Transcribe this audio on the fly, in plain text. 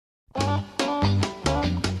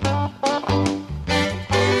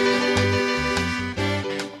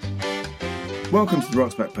Welcome to the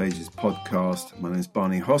Rocks Back Pages podcast. My name is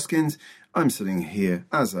Barney Hoskins. I'm sitting here,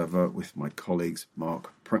 as ever, with my colleagues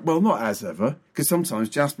Mark Well, not as ever, because sometimes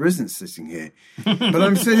Jasper isn't sitting here. But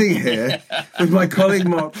I'm sitting here with my colleague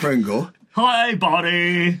Mark Pringle. Hi,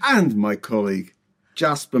 Barney. And my colleague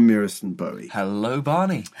Jasper Mirison Bowie. Hello,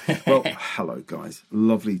 Barney. Well, hello, guys.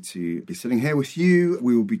 Lovely to be sitting here with you.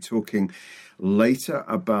 We will be talking later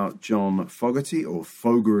about John Fogerty, or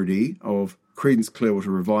Fogerty, of Creedence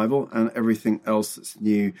Clearwater Revival and everything else that's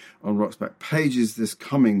new on Rocks Back Pages this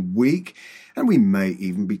coming week. And we may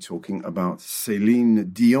even be talking about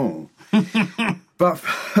Céline Dion. But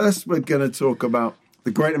first, we're going to talk about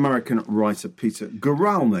the great American writer Peter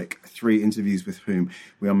Guralnick, 3 interviews with whom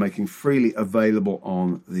we are making freely available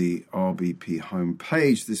on the RBP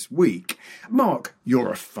homepage this week. Mark,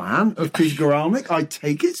 you're a fan of Peter Guralnick, I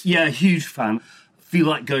take it? Yeah, huge fan. Feel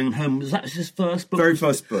Like Going Home. Was that his first book? Very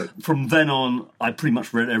first book. From then on, I pretty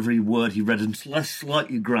much read every word he read until I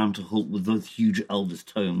slightly ground to halt with those huge Elvis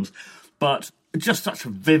tomes. But just such a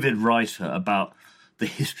vivid writer about the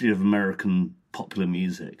history of American popular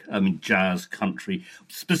music. I mean, jazz, country,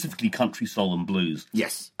 specifically country, soul and blues.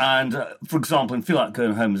 Yes. And, for example, in Feel Like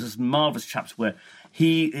Going Home, there's this marvellous chapter where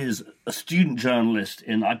he is a student journalist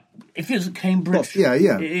if he was at Cambridge. Yeah. I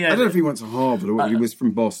don't know if he went to Harvard or he was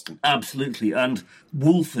from Boston. Absolutely. And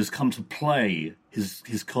Wolf has come to play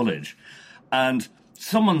his college. And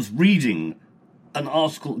someone's reading an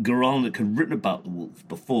article Guralnick had written about the Wolf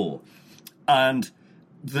before. And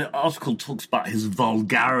the article talks about his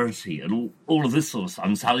vulgarity and all of this sort of stuff,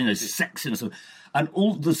 and how, sexiness. And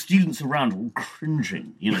all the students around are all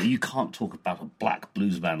cringing. You can't talk about a black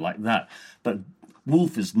blues band like that. But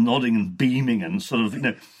Wolf is nodding and beaming and sort of,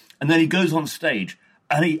 And then he goes on stage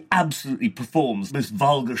and he absolutely performs the most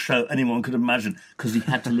vulgar show anyone could imagine because he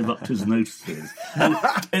had to live up to his notices. And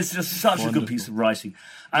it's just such a good piece of writing.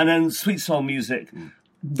 And then Sweet Soul Music.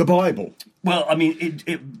 The Bible. Well, I mean,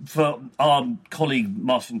 it for our colleague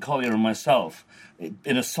Martin Collier and myself,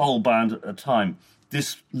 in a soul band at a time,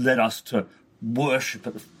 this led us to worship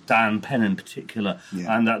at Dan Penn in particular,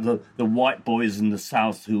 and that the white boys in the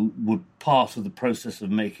South who were part of the process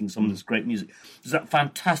of making some of this great music. There's that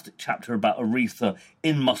fantastic chapter about Aretha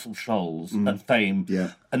in Muscle Shoals and Fame,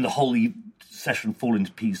 and the whole session falling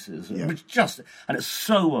to pieces. Which and it's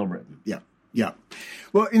so well written. Yeah.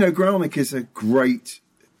 Well, Guralnick is a great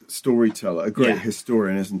storyteller, a great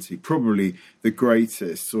historian, isn't he? Probably the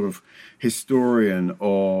greatest sort of historian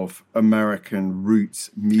of American roots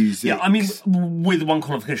music. Yeah, I mean, with one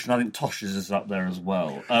qualification, I think Tosh's is up there as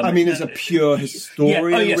well. As a pure historian,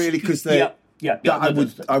 really, because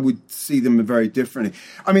I would see them very differently.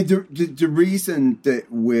 I mean, the reason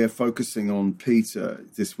that we're focusing on Peter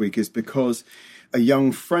this week is because a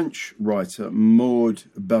young French writer, Maud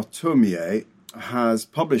Berthomier, has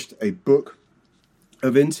published a book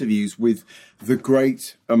of interviews with the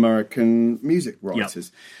great American music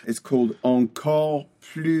writers. It's called Encore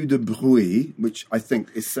plus de bruit, which I think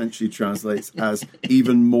essentially translates as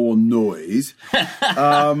even more noise.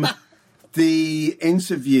 The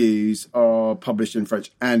interviews are published in French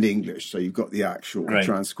and English, so you've got the actual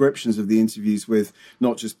transcriptions of the interviews with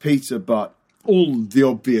not just Peter, but all the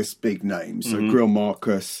obvious big names. So Greil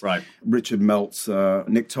Marcus, Richard Meltzer,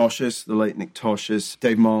 Nick Tosches, the late Nick Tosches,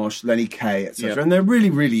 Dave Marsh, Lenny Kaye, etc. And they're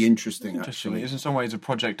really, really interesting, actually. It's in some ways a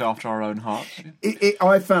project after our own hearts.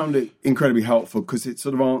 I found it incredibly helpful because it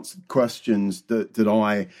sort of answered questions that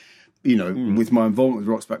I, with my involvement with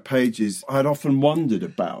Rocks Back Pages, I had often wondered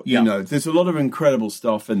about. There's a lot of incredible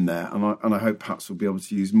stuff in there, and I hope perhaps we'll be able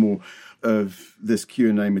to use more of this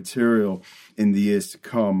Q&A material in the years to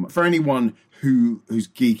come. For anyone who's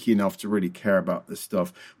geeky enough to really care about this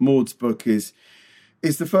stuff, Maud's book is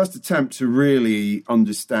the first attempt to really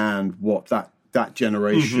understand what that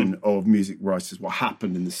generation of music writers, what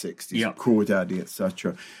happened in the 60s, Crawdaddy,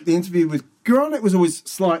 etc. The interview with Guralnick was always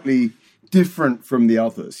slightly different from the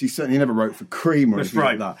others. He certainly never wrote for Cream or anything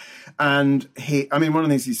like that. And one of the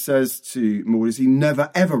things he says to Maud is he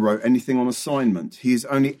never, ever wrote anything on assignment. He has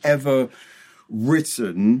only ever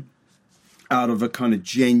written out of a kind of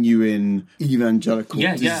genuine evangelical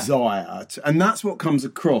desire. And that's what comes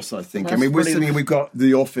across, I think. We're sitting here, we've got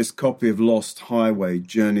the Office copy of Lost Highway,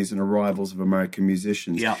 Journeys and Arrivals of American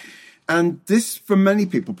Musicians. Yeah. And this, for many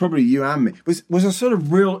people, probably you and me, was a sort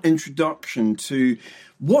of real introduction to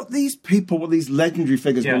what these legendary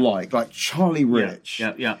figures were like Charlie Rich,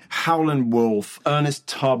 Howlin' Wolf, Ernest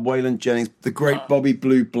Tubb, Waylon Jennings, the great Bobby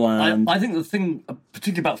Blue Bland. I think the thing,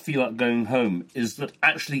 particularly about Feel Like Going Home, is that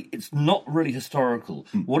actually it's not really historical.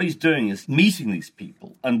 What he's doing is meeting these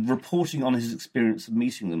people and reporting on his experience of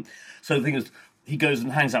meeting them. So the thing is, he goes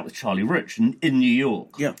and hangs out with Charlie Rich in New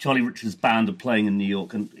York. Yeah. Charlie Rich's band are playing in New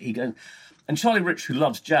York, and he goes. And Charlie Rich, who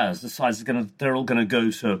loves jazz, decides they're all going to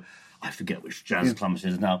go to, I forget which jazz club it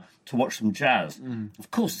is now, to watch some jazz.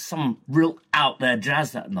 Of course, it's some real out there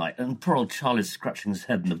jazz that night, and poor old Charlie's scratching his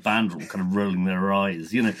head, and the band are all kind of rolling their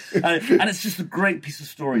eyes, and it's just a great piece of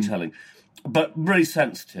storytelling. But very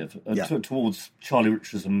sensitive towards Charlie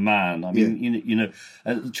Rich as a man. I mean,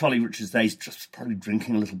 Charlie Rich is there. He's just probably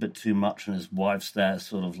drinking a little bit too much, and his wife's there,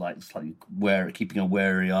 sort of like slightly keeping a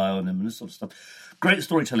wary eye on him, and this sort of stuff. Great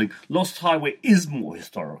storytelling. Lost Highway is more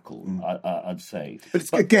historical, I'd say. But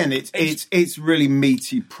it's really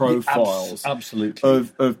meaty profiles, absolutely,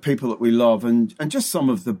 of people that we love, and just some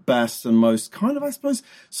of the best and most kind of, I suppose,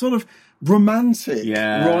 sort of romantic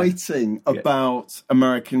writing about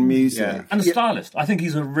American music. Yeah. And a stylist. I think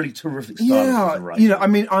he's a really terrific stylist as a writer. I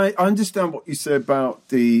mean, I understand what you say about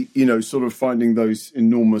the, sort of finding those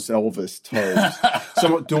enormous Elvis toes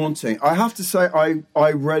somewhat daunting. I have to say,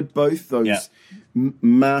 I read both those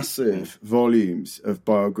massive volumes of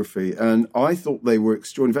biography, and I thought they were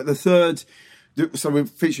extraordinary. In fact, the third, so we're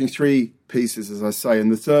featuring 3 pieces, as I say,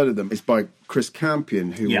 and the third of them is by Chris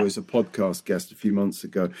Campion, who was a podcast guest a few months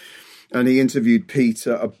ago. And he interviewed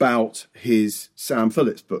Peter about his Sam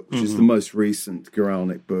Phillips book, which is the most recent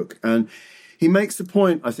Guralnick book. And he makes the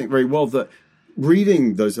point, I think, very well, that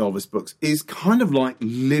reading those Elvis books is kind of like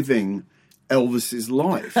living Elvis's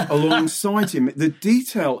life alongside him. The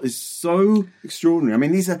detail is so extraordinary. I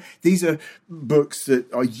mean, these are books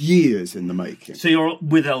that are years in the making. So you're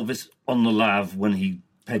with Elvis on the lav when he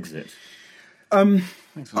pegs it?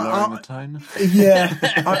 Thanks for lowering the tone. Yeah,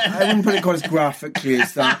 I wouldn't put it quite as graphically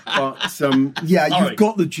as that, but you've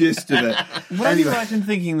got the gist of it. Were you right in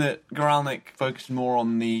thinking that Guralnick focused more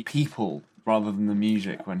on the people rather than the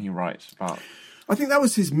music when he writes about? I think that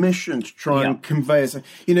was his mission, to try and convey.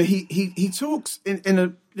 He talks in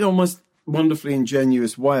a almost wonderfully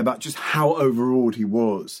ingenuous way about just how overawed he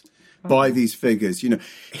was by these figures.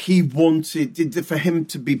 He wanted for him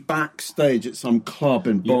to be backstage at some club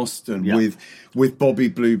in Boston with Bobby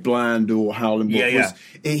Blue Bland or Howlin' Wolf.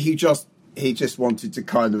 He just wanted to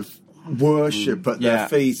kind of worship at their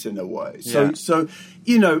feet in a way. So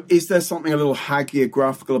is there something a little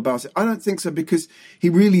hagiographical about it? I don't think so, because he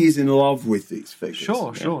really is in love with these figures.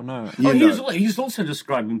 Sure, no. He's also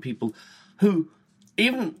describing people who,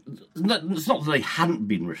 even, it's not that they hadn't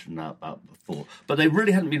been written about before, but they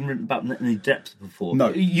really hadn't been written about in any depth before. No.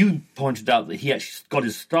 You pointed out that he actually got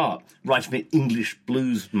his start writing the English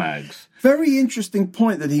blues mags. Very interesting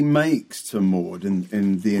point that he makes to Maud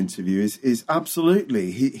in the interview is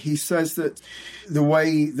absolutely. He says that the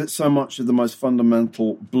way that so much of the most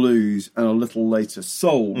fundamental blues and a little later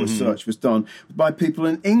soul research was done by people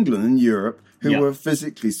in England and Europe who were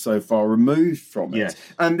physically so far removed from it. Yes.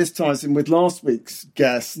 And this ties in with last week's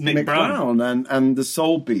guest, Mick Brown, and the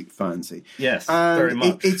soul beat fancy. Yes, and very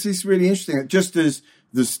much. It's really interesting. Just as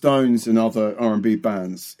the Stones and other R&B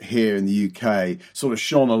bands here in the UK sort of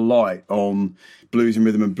shone a light on blues and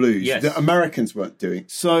rhythm and blues that Americans weren't doing.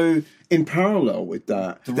 So in parallel with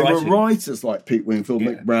that, there were writers like Pete Wingfield,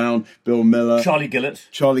 Mick Brown, Bill Miller, Charlie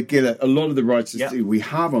Gillett, a lot of the writers we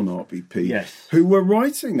have on RBP who were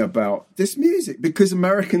writing about this music because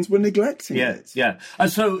Americans were neglecting it. Yeah.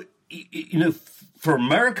 And so, for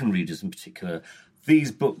American readers in particular,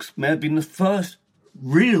 these books may have been the first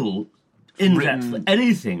real in-depth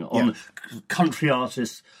anything on country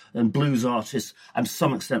artists and blues artists and to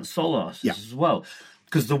some extent soul artists as well.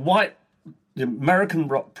 Because the American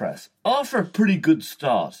rock press, after a pretty good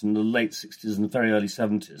start in the late 60s and the very early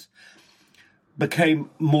 70s, became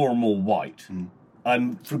more and more white.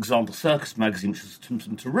 For example, Circus Magazine, which has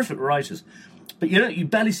some terrific writers. But you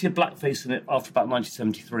barely see a blackface in it after about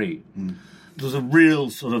 1973. There's a real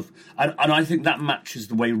sort of... And I think that matches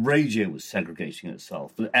the way radio was segregating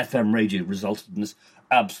itself. The FM radio resulted in this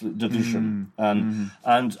absolute division. And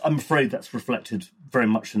I'm afraid that's reflected very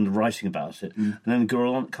much in the writing about it. And then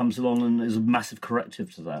Guralnick comes along and is a massive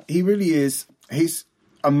corrective to that. He really is. He's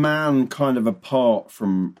a man kind of apart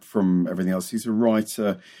from everything else. He's a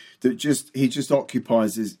writer that he just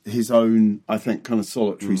occupies his own, I think, kind of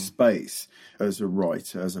solitary space as a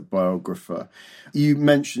writer, as a biographer. You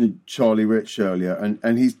mentioned Charlie Rich earlier,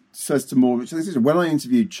 and he says to Maud, when I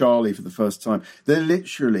interviewed Charlie for the first time, there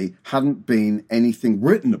literally hadn't been anything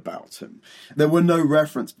written about him. There were no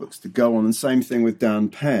reference books to go on, and same thing with Dan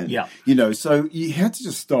Penn. So you had to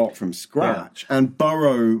just start from scratch and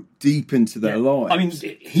burrow deep into their lives. I mean,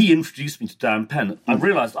 he introduced me to Dan Penn. I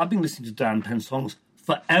realised I've been listening to Dan Penn songs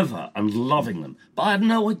forever and loving them, but I had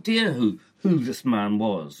no idea who this man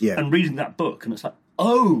was. And reading that book, and it's like,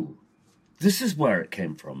 this is where it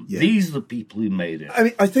came from. Yeah. These are the people who made it. I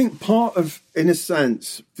mean, I think part of, in a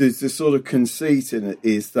sense, there's this sort of conceit in it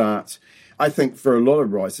is that I think for a lot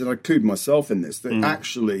of writers, and I include myself in this, that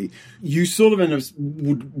actually you sort of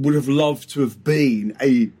would have loved to have been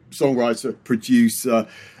a songwriter, producer,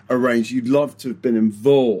 arranger. You'd love to have been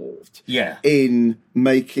involved in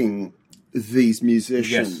making these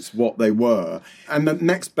musicians what they were. And the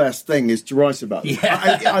next best thing is to write about them.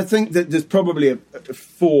 I think that there's probably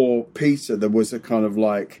for Peter, there was a kind of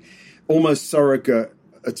like almost surrogate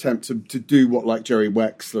attempt to do what like Jerry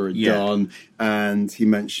Wexler had done, and he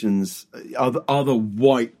mentions other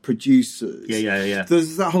white producers.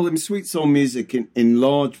 There's that whole Sweet Soul Music in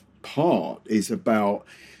large part is about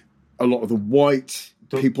a lot of the white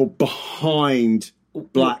people behind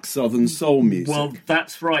black Southern soul music. Well,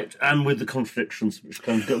 that's right, and with the contradictions which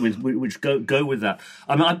go with that.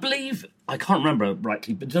 I mean, I believe, I can't remember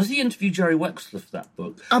rightly, but does he interview Jerry Wexler for that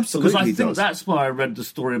book? Absolutely, because I think that's why I read the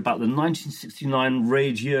story about the 1969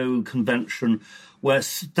 radio convention, where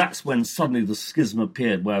that's when suddenly the schism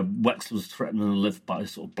appeared, where Wexler was threatened and lived by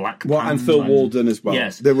sort of black. And Phil Walden as well.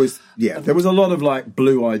 Yes, there was a lot of like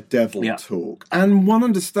blue-eyed devil talk, and one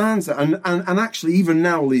understands that, and actually even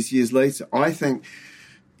now, all these years later, I think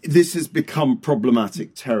this has become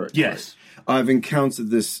problematic territory. Yes. I've encountered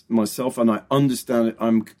this myself and I understand it.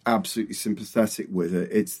 I'm absolutely sympathetic with it.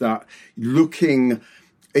 It's that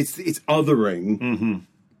it's othering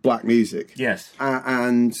black music. Yes.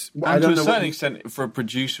 And to a certain extent, for a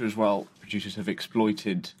producer as well, producers have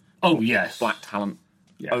exploited black talent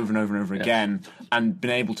over and over and over again and been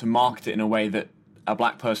able to market it in a way that a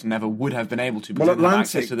black person never would have been able to. Well,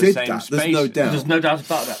 Atlantic to the did same that. Space. There's no doubt. There's no doubt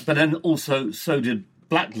about that. But then also, so did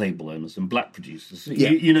black label owners and black producers.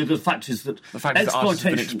 You know, the fact is that artists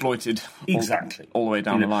have been exploited all the way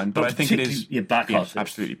down the line. But I think it is black artists.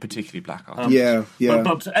 Absolutely, particularly black artists.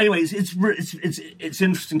 But anyways, it's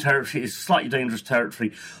interesting territory. It's slightly dangerous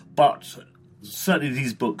territory, but certainly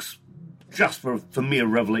these books, just for me, a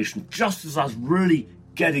revelation. Just as I was really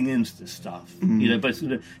getting into this stuff, you know, both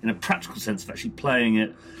in a practical sense of actually playing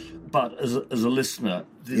it, but as a listener,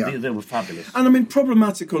 they were fabulous. And I mean,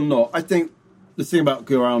 problematic or not, I think the thing about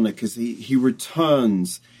Guralnick is he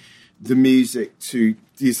returns the music to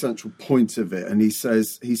the essential point of it, and he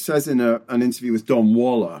says in an interview with Don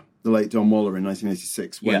Waller, the late Don Waller, in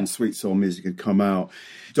 1986, when Sweet Soul Music had come out.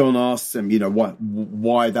 Don asks him, you know,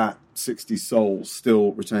 why that 60s soul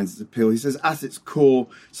still retains its appeal. He says, at its core,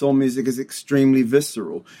 soul music is extremely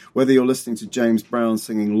visceral. Whether you're listening to James Brown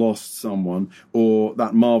singing Lost Someone or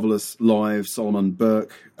that marvellous live Solomon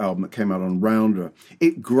Burke album that came out on Rounder,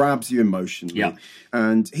 it grabs you emotionally. Yeah.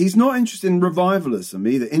 And he's not interested in revivalism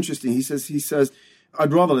either. Interesting, he says,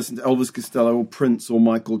 I'd rather listen to Elvis Costello or Prince or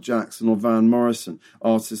Michael Jackson or Van Morrison,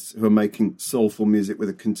 artists who are making soulful music with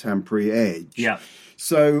a contemporary edge. Yeah.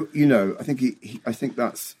 So, you know, I think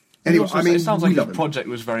that's... Anyway, also, it sounds like the project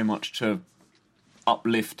was very much to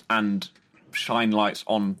uplift and shine lights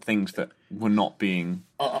on things that were not being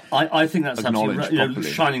I think that's acknowledged absolutely right.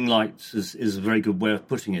 properly. Shining lights is a very good way of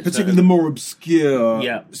putting it. Particularly the more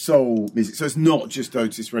obscure soul music. So it's not just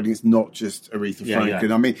Otis Redding, it's not just Aretha Franklin.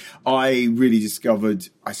 Yeah. I mean, I really discovered,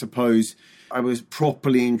 I suppose, I was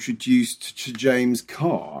properly introduced to James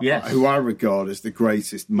Carr, who I regard as the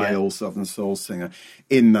greatest male Southern soul singer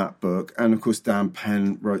in that book. And, of course, Dan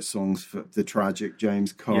Penn wrote songs for the tragic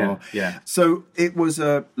James Carr. So it was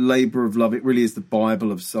a labour of love. It really is the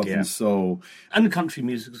Bible of Southern soul. And the country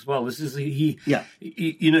music as well. This is he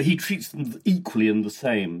treats them equally and the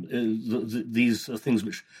same. These are things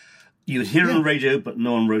which you would hear on radio, but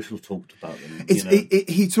no one wrote or talked about them.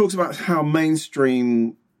 He talks about how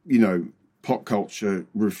mainstream, you know, pop culture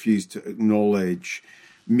refused to acknowledge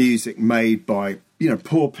music made by, you know,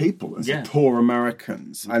 poor people, poor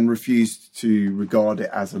Americans, and refused to regard it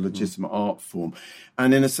as a legitimate art form.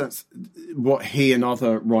 And in a sense, what he and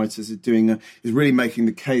other writers are doing is really making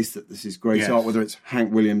the case that this is great art, whether it's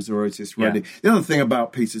Hank Williams or Otis Redding. The other thing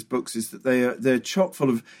about Peter's books is that they're chock full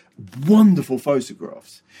of wonderful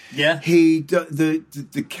photographs.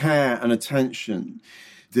 The care and attention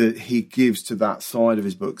that he gives to that side of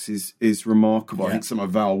his books is remarkable. I think some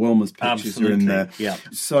of Val Wilmer's pictures are in there.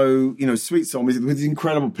 So, you know, Sweet Soul Music with these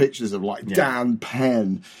incredible pictures of like Dan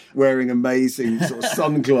Penn wearing amazing sort of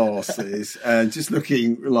sunglasses and just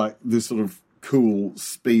looking like the sort of cool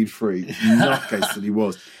speed freak nutcase that he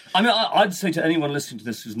was. I mean, I'd say to anyone listening to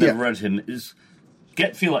this who's never read him is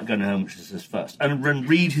Feel Like Going Home, which is his first, and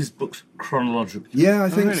read his books chronologically. Yeah, I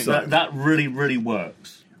think so. That really, really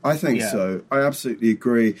works. I think so. I absolutely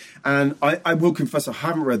agree. And I will confess I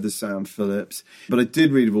haven't read the Sam Phillips, but I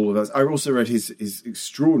did read of all of those. I also read his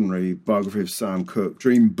extraordinary biography of Sam Cooke,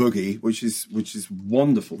 Dream Boogie, which is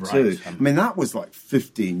wonderful too. I mean, that was like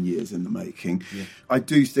 15 years in the making. Yeah. I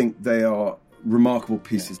do think they are remarkable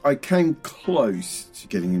pieces. I came close to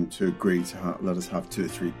getting him to agree to let us have 2 or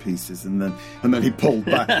 3 pieces, and then he pulled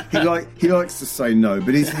back. he likes to say no,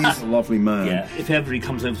 but he's a lovely man. Yeah, if ever he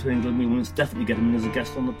comes over to England, we must definitely get him as a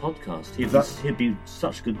guest on the podcast. He'd be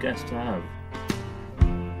such a good guest to have.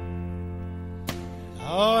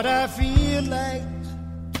 Lord, I feel like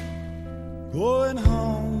going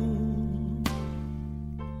home.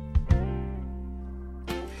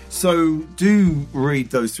 So do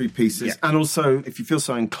read those 3 pieces. And also, if you feel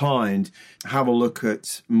so inclined, have a look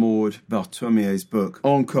at Maud Barthomier's book,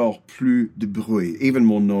 Encore plus de bruit, Even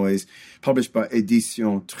More Noise, published by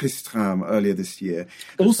Édition Tristram earlier this year.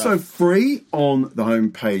 Also free on the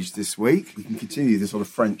homepage this week. We can continue this sort of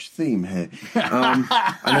French theme here.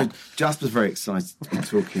 I know Jasper's very excited to be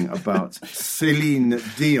talking about Céline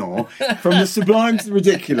Dion, from the sublime to the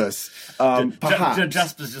ridiculous. Perhaps.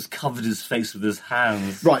 Jasper's just covered his face with his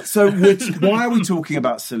hands. Right, so why are we talking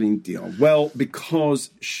about Céline Dion? Well, because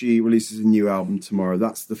she releases a new album tomorrow.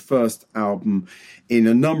 That's the first album in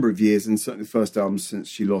a number of years, and certainly the first album since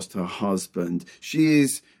she lost her husband. She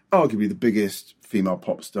is arguably the biggest female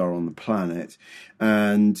pop star on the planet,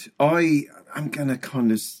 and I'm going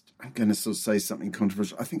to sort of say something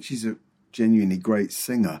controversial. I think she's a genuinely great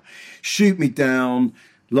singer. Shoot me down,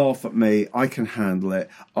 laugh at me, I can handle it.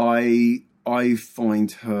 I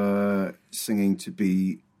find her singing to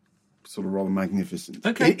be sort of rather magnificent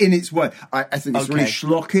in its way. I think it's really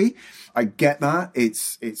schlocky. I get that.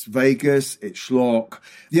 It's Vegas, it's schlock.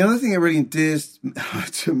 The other thing that really endears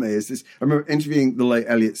to me is this. I remember interviewing the late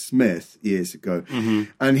Elliott Smith years ago,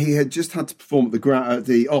 and he had just had to perform at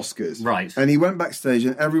the Oscars. Right. And he went backstage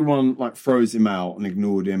and everyone like froze him out and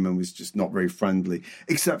ignored him and was just not very friendly,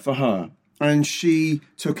 except for her. And she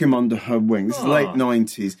took him under her wing. This is late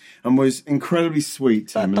 90s, and was incredibly sweet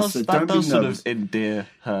to him. That does sort of endear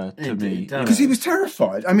her to me. Because he was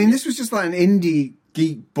terrified. I mean, this was just like an indie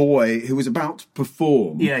geek boy who was about to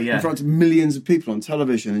perform in front of millions of people on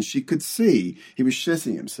television, and she could see he was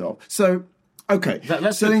shitting himself. So, okay.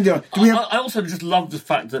 Céline Dion. I also just love the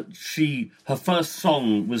fact that her first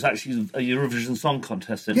song was actually a Eurovision Song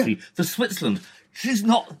Contest entry for Switzerland. She's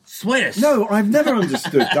not Swiss. No, I've never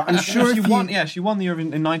understood that. I'm sure she won the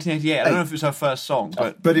Eurovision in 1988. I don't know if it was her first song,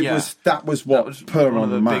 but that was what put her on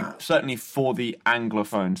the map. Certainly for the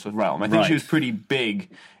Anglophone sort of realm. I think she was pretty big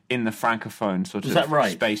in the Francophone sort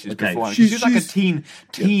of spaces before. She was like a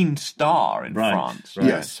teen star in France. Right?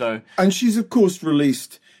 Yes. So, and she's of course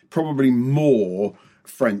released probably more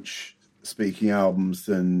French-speaking albums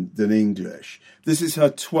than English. This is her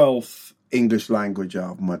 12th English language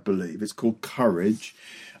album, I believe. It's called Courage.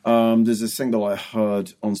 There's a single I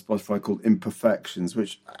heard on Spotify called Imperfections,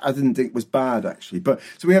 which I didn't think was bad, actually.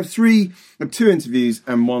 So we have 2 interviews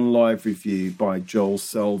and 1 live review by Joel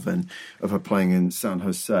Selvin of her playing in San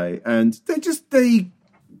Jose. And they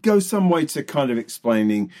go some way to kind of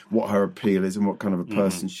explaining what her appeal is and what kind of a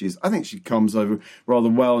person she is. I think she comes over rather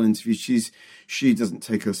well in interviews. She doesn't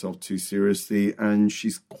take herself too seriously, and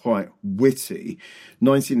she's quite witty.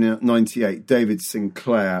 1998, David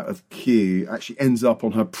Sinclair of Q actually ends up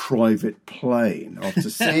on her private plane after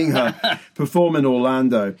seeing her perform in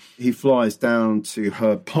Orlando. He flies down to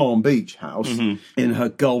her Palm Beach house in her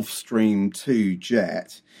Gulfstream 2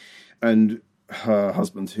 jet, and her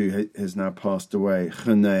husband, who has now passed away,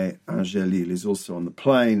 René Angelil, is also on the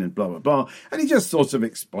plane, and blah, blah, blah. And he just sort of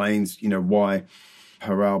explains, why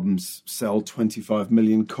her albums sell 25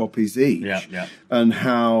 million copies each. And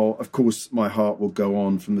how, of course, My Heart Will Go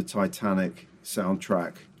On from the Titanic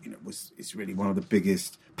soundtrack, it's really one of the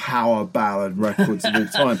biggest power ballad records of all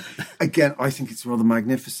time. Again, I think it's rather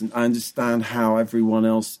magnificent. I understand how everyone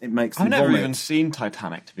else, it makes them vomit. I've never even seen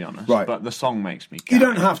Titanic, to be honest, but the song makes me gag. You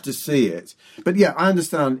don't have to see it. But yeah, I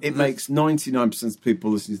understand it makes 99% of people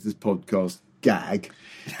listening to this podcast gag.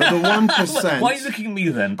 But the 1%... Why are you looking at me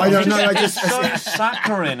then? I don't know, it's so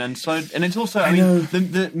saccharine and it's also, I mean,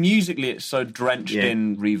 the musically it's so drenched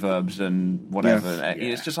in reverbs and whatever. Yeah.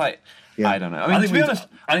 It's just like... I don't know. I mean, to be honest,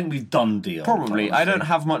 I think we've done Dion. Probably. I don't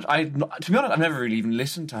have much. To be honest, I've never really even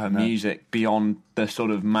listened to her music beyond the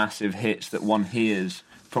sort of massive hits that one hears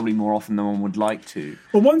probably more often than one would like to.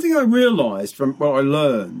 Well, one thing I realised from what I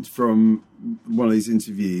learned from one of these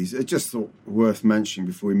interviews, I just thought worth mentioning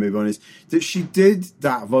before we move on, is that she did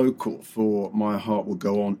that vocal for My Heart Will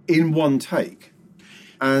Go On in one take.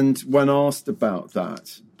 And when asked about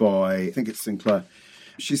that by, I think it's Sinclair,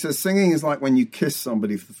 She says, singing is like when you kiss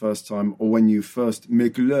somebody for the first time or when you first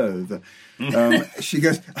make love. She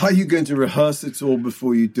goes, are you going to rehearse it all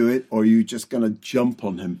before you do it, or are you just going to jump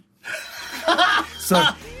on him?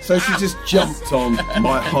 So she just jumped on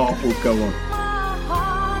My Heart Will Go On.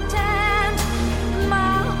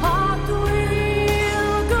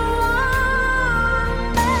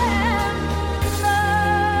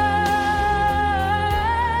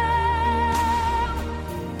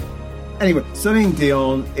 Anyway, Celine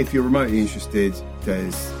Dion, if you're remotely interested,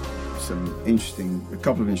 there's a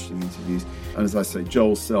couple of interesting interviews. And as I say,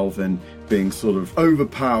 Joel Selvin being sort of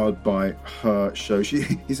overpowered by her show.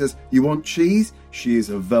 He says, you want cheese? She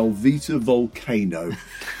is a Velveeta volcano.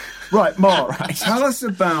 Right, Mark, tell us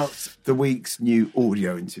about the week's new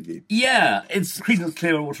audio interview. Yeah, it's Creedence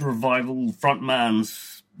Clearwater Revival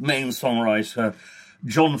frontman's main songwriter,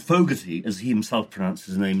 John Fogerty, as he himself pronounces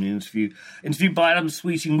his name in the interview, interviewed by Adam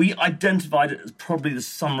Sweeting. We identified it as probably the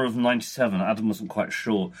summer of '97. Adam wasn't quite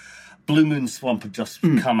sure. Blue Moon Swamp had just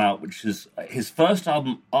come out, which is his first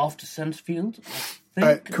album after Centerfield,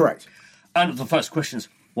 I think. Correct. And the first question is,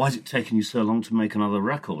 why has it taken you so long to make another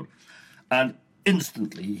record? And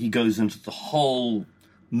instantly he goes into the whole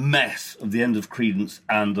mess of the end of Creedence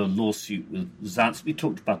and the lawsuit with Zantz. We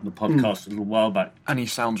talked about it in the podcast a little while back. And he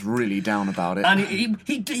sounds really down about it. And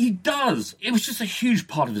he does. It was just a huge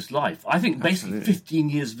part of his life. I think basically 15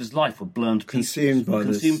 years of his life were blown to pieces. Consumed by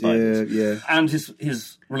this. Yeah. And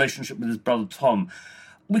his relationship with his brother Tom.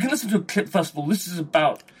 We can listen to a clip first of all. This is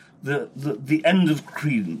about the end of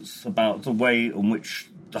Creedence, about the way in which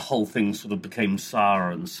the whole thing sort of became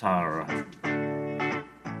sourer and sourer.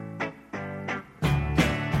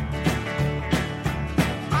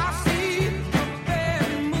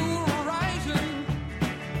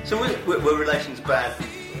 So were relations bad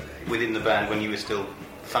within the band when you were still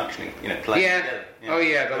functioning, playing together? Yeah. Oh,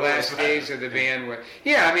 yeah, the last days of the band were...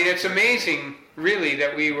 Yeah, I mean, it's amazing, really,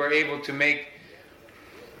 that we were able to make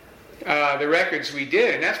the records we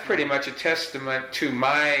did, and that's pretty much a testament to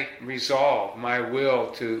my resolve, my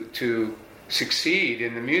will to succeed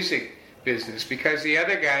in the music business, because the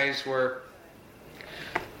other guys were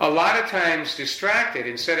a lot of times distracted.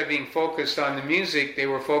 Instead of being focused on the music, they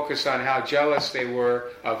were focused on how jealous they were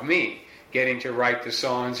of me, getting to write the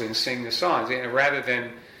songs and sing the songs. And rather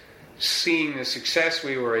than seeing the success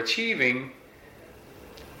we were achieving,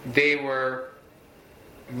 they were...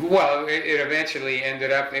 Well, it eventually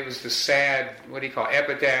ended up, it was the sad,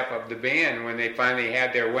 epitaph of the band when they finally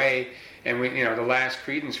had their way. And the last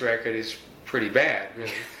Creedence record is pretty bad,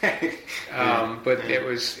 really. But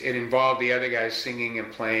it involved the other guys singing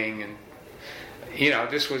and playing, and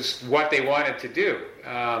this was what they wanted to do.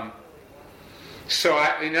 In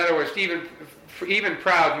other words, even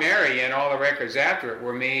Proud Mary and all the records after it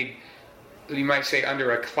were made, you might say,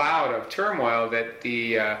 under a cloud of turmoil that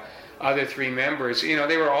the other three members,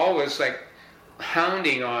 they were always like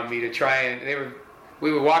hounding on me to try and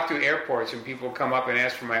we would walk through airports and people would come up and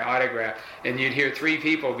ask for my autograph, and you'd hear three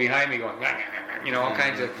people behind me going, all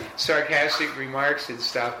kinds of sarcastic remarks and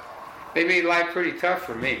stuff. They made life pretty tough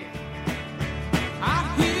for me.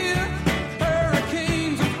 I hear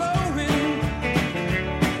hurricanes are blowing.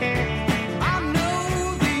 I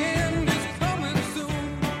know the end is coming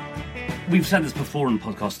soon. We've said this before in the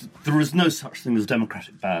podcast. There is no such thing as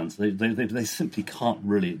democratic bands. They simply can't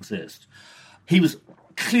really exist. He was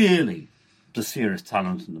clearly the serious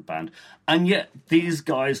talent in the band, and yet these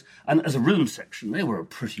guys, and as a rhythm section, they were a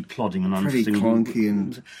pretty plodding and pretty clunky,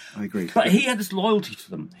 and I agree. But he had this loyalty to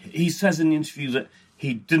them. He says in the interview that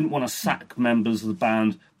he didn't want to sack members of the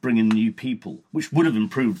band, bring in new people, which would have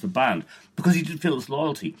improved the band, because he did feel this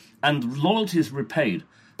loyalty, and loyalty is repaid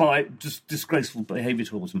by just disgraceful behaviour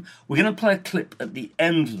towards him. We're going to play a clip at the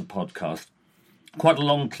end of the podcast, quite a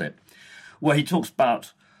long clip, where he talks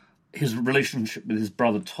about his relationship with his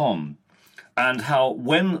brother Tom, and how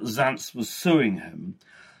when Zantz was suing him,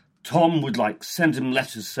 Tom would send him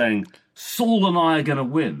letters saying, Saul and I are going to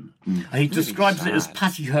win. And he describes it as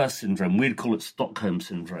Patty Hearst syndrome. We'd call it Stockholm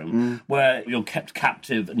syndrome, where you're kept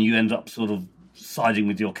captive and you end up sort of siding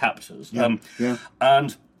with your captors. And,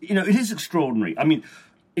 it is extraordinary. I mean,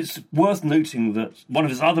 it's worth noting that one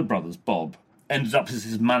of his other brothers, Bob, ended up as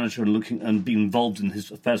his manager and being involved in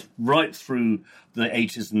his affairs right through the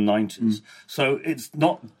 80s and 90s. So it's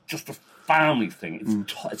not just a family thing,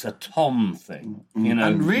 it's a Tom thing.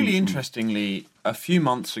 And really interestingly, a few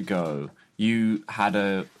months ago, you had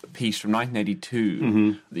a piece from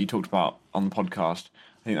 1982 that you talked about on the podcast.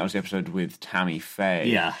 I think that was the episode with Tammy Faye.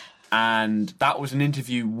 Yeah. And that was an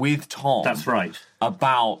interview with Tom. That's right.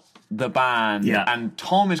 About the band. Yeah. And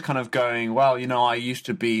Tom is kind of going, well, I used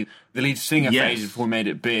to be the lead singer for ages before we made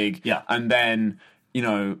it big. Yeah. And then you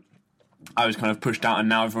know, I was kind of pushed out and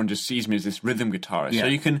now everyone just sees me as this rhythm guitarist. Yeah. So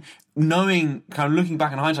you can, looking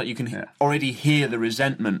back in hindsight, you can already hear the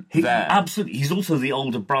resentment there. Absolutely. He's also the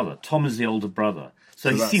older brother. Tom is the older brother.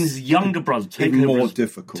 So he's seen his younger brother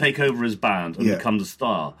take over his band and become the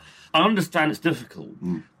star. I understand it's difficult,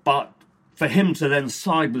 but for him to then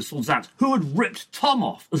side with Saul Zaentz, who had ripped Tom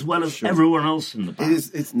off as well as everyone else in the band.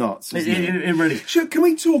 It's nuts, isn't it? It really... Can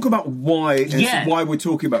we talk about why we're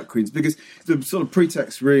talking about Creedence? Because the sort of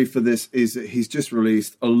pretext really for this is that he's just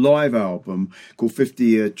released a live album called 50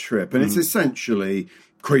 Year Trip, and it's essentially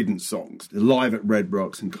Creedence songs, live at Red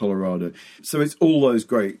Rocks in Colorado. So it's all those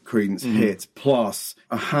great Creedence hits, plus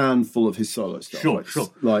a handful of his solo stuff.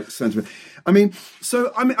 Like Sentiment. I'd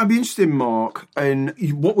be interested, Mark, in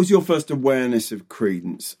what was your first awareness of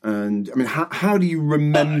Creedence? And, I mean, how do you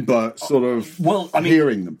remember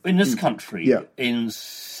hearing them? In this country, in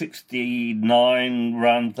 69,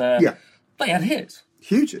 around there, they had hits.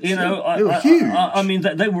 Huge. They were huge. I mean,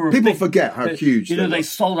 they were. People forget how huge. They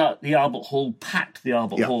sold out the Albert Hall, packed the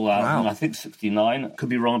Albert Hall out. Wow. I think 69. Could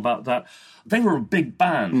be wrong about that. They were a big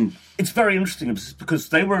band. It's very interesting because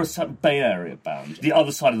they were a Bay Area band, the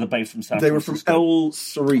other side of the bay from San Francisco. They were from El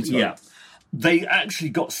Cerrito. Yeah. They actually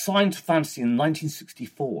got signed to Fantasy in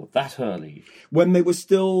 1964, that early. When they were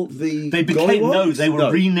still the Gollywogs? They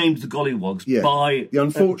were renamed the Gollywogs by... The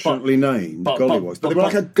unfortunately named Gollywogs. But they were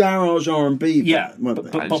like a garage R&B band,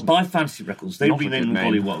 weren't they? But by Fantasy Records, they renamed them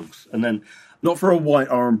Gollywogs. And then... Not for a white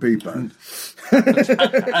R&B band.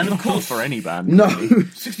 and of course... for any band. No.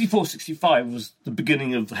 64, 65 was the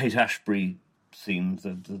beginning of the Haight-Ashbury scene,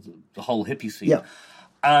 the whole hippie scene. Yeah.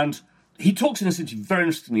 And... he talks in this interview very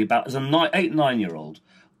interestingly about, as an 8-9-year-old,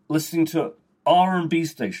 listening to R&B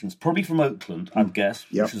stations, probably from Oakland, I'd guess,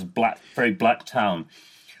 which is a very black town.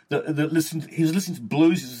 He was listening to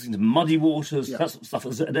blues, he was listening to Muddy Waters, that sort of stuff.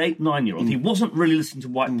 As an 8-9-year-old, he wasn't really listening to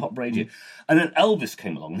white pop radio. And then Elvis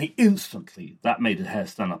came along, and that made his hair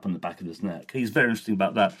stand up on the back of his neck. He's very interesting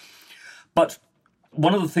about that. But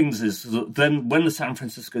one of the things is that then when the San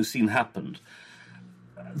Francisco scene happened,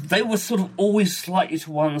 they were sort of always slightly to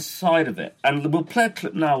one side of it. And we'll play a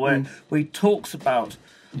clip now where he talks about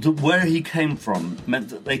where he came from meant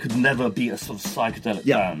that they could never be a sort of psychedelic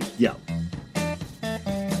band. Yeah.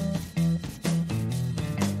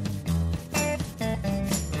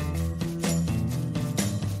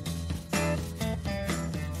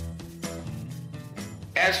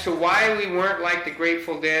 As to why we weren't like the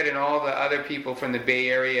Grateful Dead and all the other people from the Bay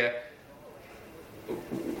Area,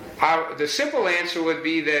 the simple answer would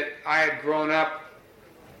be that I had grown up,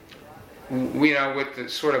 with the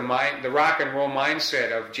sort of the rock and roll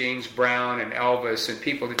mindset of James Brown and Elvis and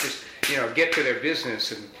people that just, get to their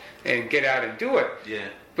business and get out and do it. Yeah.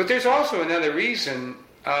 But there's also another reason.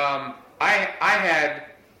 I had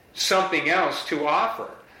something else to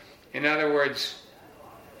offer. In other words,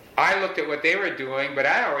 I looked at what they were doing, but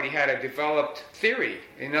I already had a developed theory.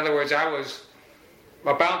 In other words, I was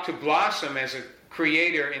about to blossom as a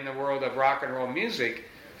creator in the world of rock and roll music,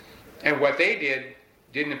 and what they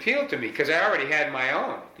didn't appeal to me because I already had my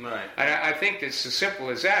own. Right. And I think it's as simple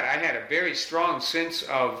as that. I had a very strong sense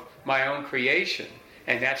of my own creation,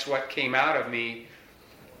 and that's what came out of me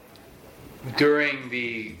during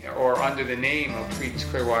under the name of Creedence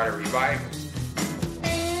Clearwater Revival.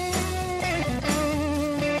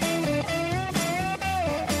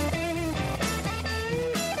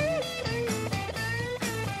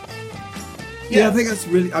 Yeah, I think that's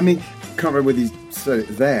really... I mean, can't remember whether he said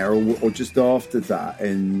it there or just after that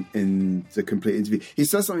in the complete interview. He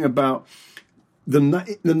says something about the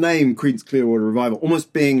name Creedence Clearwater Revival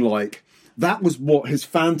almost being like... That was what his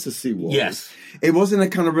fantasy was. Yes. It wasn't a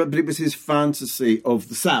kind of... But it was his fantasy of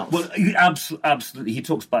the South. Well, absolutely. He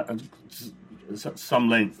talks about, at some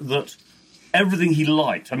length, that everything he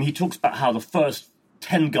liked... I mean, he talks about how the first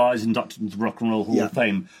 10 guys inducted into the Rock and Roll Hall of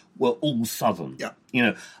Fame were all Southern. Yeah.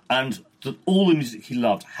 And that all the music he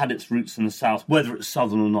loved had its roots in the South, whether it's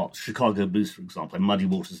Southern or not. Chicago Blues, for example, and Muddy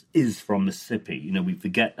Waters is from Mississippi. We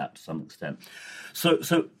forget that to some extent.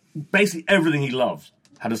 So basically everything he loved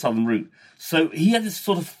had a Southern root. So he had this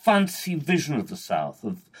sort of fantasy vision of the South,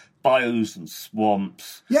 of bayous and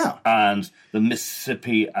swamps, and the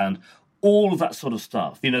Mississippi and all of that sort of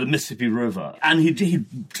stuff, the Mississippi River. And he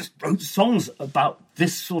just wrote songs about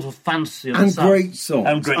this sort of fantasy of the South. Great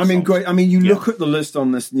songs. Great. I mean, you look at the list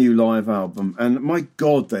on this new live album, and my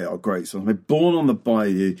God, they are great songs. I mean, Born on the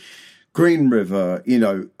Bayou, Green River,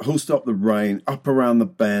 Who'll Stop the Rain, Up Around the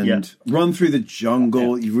Bend, Run Through the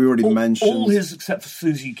Jungle, you've already mentioned. All his except for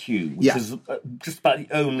Susie Q, which is just about the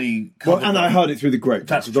only cover. Well, and I heard it through the grapevine.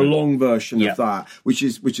 That's the true. long version of that, which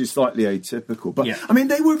is slightly atypical. But, I mean,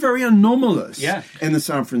 they were very anomalous in the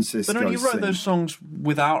San Francisco But you wrote scene. those songs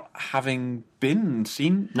without having been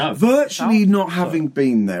seen? No. Virtually not having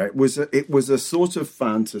been there. It was a sort of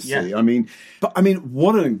fantasy. Yeah. I mean,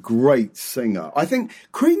 what a great singer. I think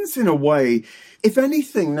Creedence, in a way, if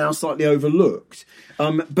anything, now slightly overlooked.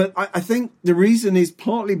 But I think the reason is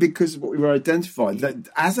partly because of what we were identified, that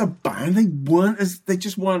as a band, they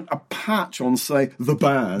just weren't a patch on, say, the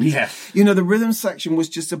band. Yes. The rhythm section was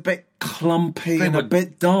just a bit clumpy and a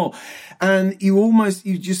bit dull. And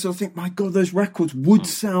you just sort of think, my God, those records would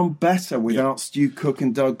sound better without Stu Cook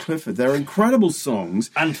and Doug Clifford. They're incredible songs.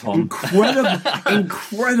 And Tom.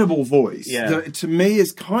 Incredible voice. Yeah. That, to me,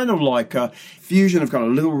 is kind of like a fusion of kind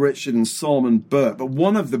of Little Richard and Solomon Burke, but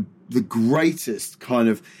one of the greatest kind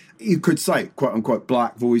of, you could say, quote unquote,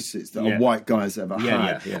 black voices that a white guy has ever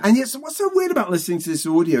had. Yeah. And yet, so what's so weird about listening to this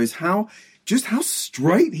audio is how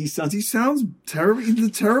straight he sounds. He sounds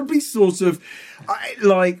terribly sort of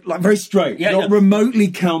like very straight, not remotely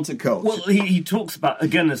counterculture. Well, he talks about,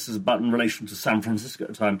 again, this is about in relation to San Francisco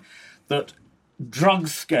at the time, that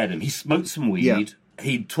drugs scared him. He smoked some weed. Yeah.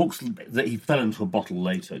 He talks that he fell into a bottle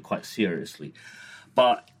later, quite seriously.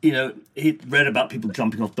 But, he read about people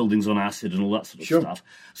jumping off buildings on acid and all that sort of stuff.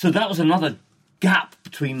 So that was another gap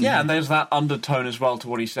between... Yeah, and there's that undertone as well to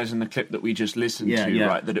what he says in the clip that we just listened to,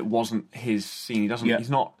 right? That it wasn't his scene.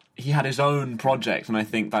 He had his own project, and I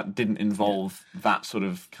think that didn't involve that sort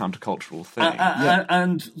of countercultural thing.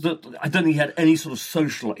 And I don't think he had any sort of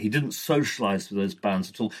social... He didn't socialise with those bands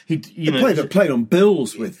at all. He played on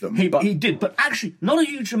bills with them. He did, but actually not a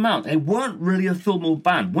huge amount. They weren't really a Fillmore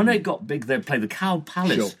band. When they got big, they'd play the Cow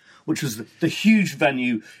Palace, which was the huge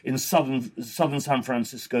venue in southern San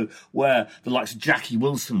Francisco, where the likes of Jackie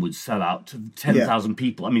Wilson would sell out to 10,000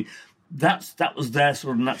 people. I mean, that was their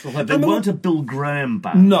sort of natural play. They weren't a Bill Graham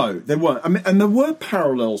band. No, they weren't. I mean, and there were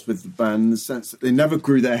parallels with the band in the sense that they never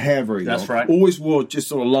grew their hair very long. That's right. Always wore just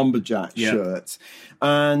sort of lumberjack shirts,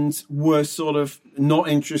 and were sort of not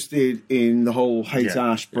interested in the whole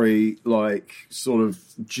Haight-Ashbury sort of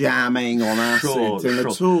jamming on acid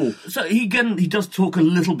at all. So he does talk a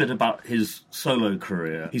little bit about his solo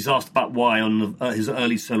career. He's asked about why on his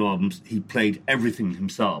early solo albums he played everything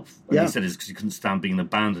himself. And he said it's because he couldn't stand being in a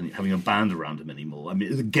band and having a band around him anymore. I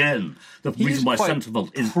mean, again, the reason why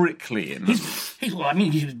Centerfold is prickly.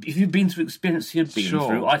 If you've been through experience he'd been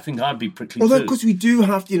through, I think I'd be prickly Although, too. because we do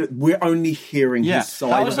have to, we're only hearing his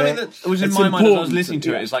side that was of it. something that was in my mind as I was listening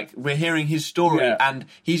to it. It's like we're hearing his story, and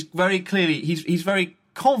he's very clearly he's very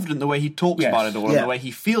confident the way he talks about it all and the way he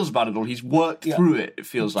feels about it all. He's worked through it. It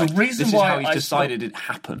feels like this is how he's decided it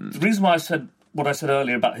happened. The reason why I said what I said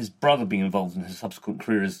earlier about his brother being involved in his subsequent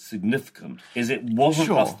career is significant, is it wasn't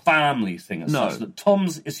a family thing as such, that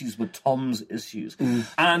Tom's issues were Tom's issues.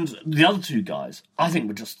 And the other two guys, I think,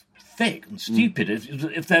 were just thick and stupid.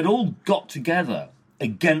 If they'd all got together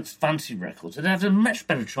against Fantasy Records, they'd have a much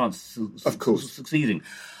better chance of succeeding.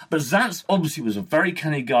 But Zantz obviously was a very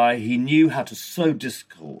canny guy. He knew how to sow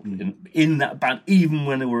discord in that band, even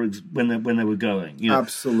when they were going.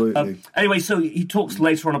 Absolutely. Anyway, so he talks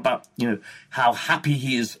later on about how happy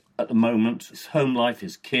he is at the moment, his home life,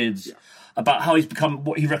 his kids, about how he's become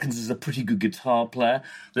what he reckons is a pretty good guitar player.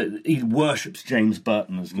 That he worships James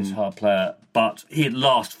Burton as a guitar player, but he at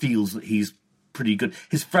last feels that he's pretty good.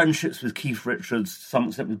 His friendships with Keith Richards, some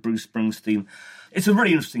extent with Bruce Springsteen. It's a very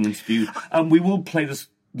interesting interview, and we will play this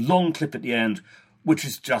long clip at the end, which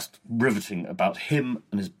is just riveting about him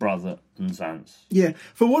and his brother and Zantz. Yeah,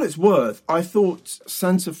 for what it's worth, I thought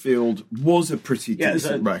Centerfield was a pretty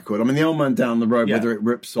decent record. I mean, The Old Man Down the Road, whether it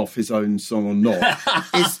rips off his own song or not,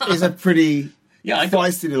 is a pretty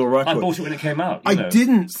feisty little record. I bought it when it came out. I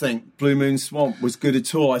didn't think Blue Moon Swamp was good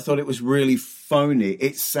at all. I thought it was really phony.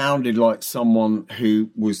 It sounded like someone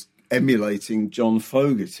who was emulating John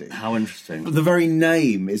Fogerty. How interesting. But the very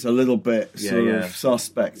name is a little bit sort of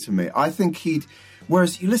suspect to me. I think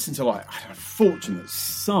whereas you listen to Fortunate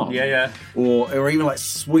Son, or even like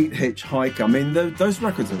Sweet Hitchhiker. I mean, those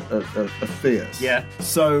records are fierce. Yeah.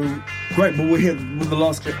 So great. But we'll hear the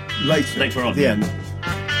last clip later on at the end.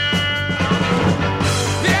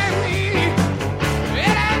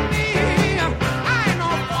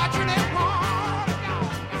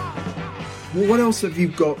 Well, what else have you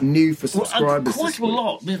got new for subscribers? Quite a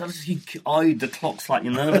lot. He eyed the clock slightly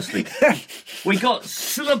nervously. We got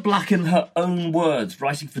Cilla Black in her own words,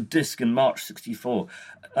 writing for Disc in March '64,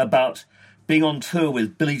 about being on tour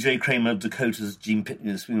with Billy J. Kramer, Dakota's Gene Pitney,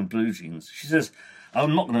 and the Swinging Blue Jeans. She says,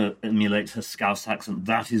 I'm not going to emulate her Scouse accent.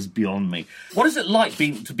 That is beyond me. What is it like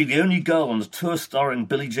to be the only girl on a tour starring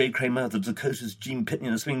Billy J. Kramer, the Dakotas, Gene Pitney,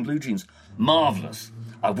 and the Swinging Blue Jeans? Marvellous.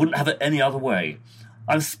 I wouldn't have it any other way.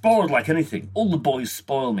 I'm spoiled like anything. All the boys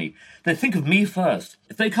spoil me. They think of me first.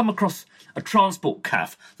 If they come across a transport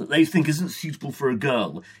caff that they think isn't suitable for a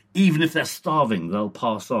girl, even if they're starving, they'll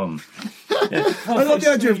pass on. I love the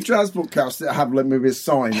idea of transport caffs that have like maybe a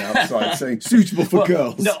sign outside saying suitable for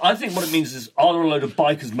girls. No, I think what it means is, are there a load of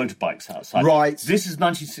bikers' motorbikes outside? Right. This is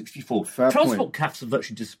 1964. Fair transport point. caffs have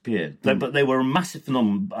virtually disappeared, but they were a massive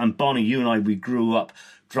phenomenon. And Barney, you and I, we grew up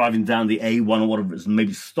driving down the A1 or whatever it is, and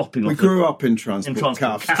maybe stopping. We grew up in transport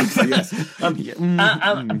caffs. Yes.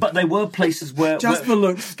 But they were places where Jasper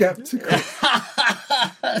looked sceptical.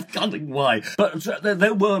 I can't think why. But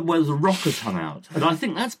there were where the rockers hung out. And I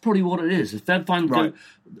think that's probably what it is. If they'd find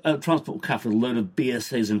a transport cafe with a load of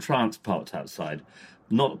BSAs and trance parked outside,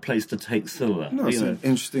 not a place to take Scylla. No, it's an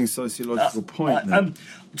interesting sociological point. I'm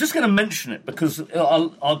just going to mention it because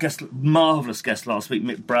our guest, marvellous guest last week,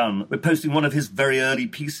 Mick Brown, we're posting one of his very early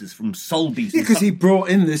pieces from Soulbeat. Yeah, because he brought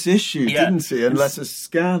in this issue, didn't he, and let us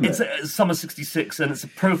scan it. It's summer 66, and it's a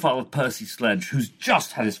profile of Percy Sledge, who's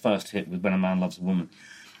just had his first hit with When a Man Loves a Woman.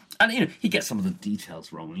 And, he gets some of the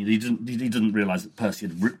details wrong. He didn't realise that Percy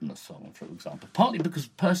had written a song, for example, partly because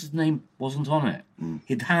Percy's name wasn't on it.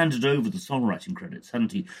 He'd handed over the songwriting credits,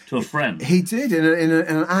 hadn't he, to a friend. He did, in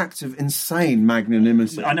an act of insane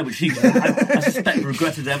magnanimity. I know, but I suspect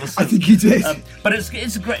regretted ever since. I think he did. But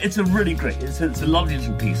it's a really great, it's a lovely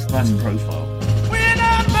little piece, nice profile. When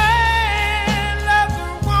a man loves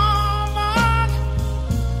a woman,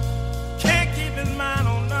 can't keep his mind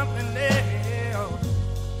on nothing else.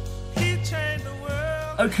 He changed the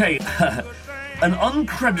world. Okay, an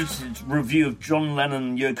uncredited review of John Lennon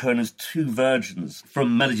and Yoko Ono's Two Virgins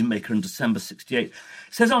from Melody Maker in December 68. It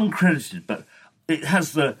says uncredited, but it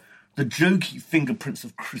has the jokey fingerprints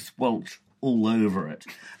of Chris Welch all over it.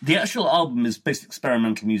 The actual album is based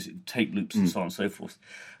experimental music, tape loops and so on and so forth.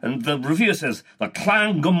 And the reviewer says, the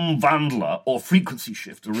Klangumwandler, or frequency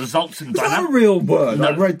shifter, results in... Is that a real word? No.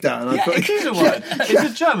 I read that and I thought... It is a word. It's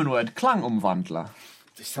a German word, Klangumwandler.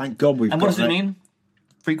 Thank God we've got And what does it mean?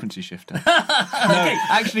 Frequency shifter. No,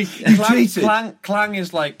 actually, klang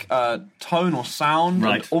is like tone or sound,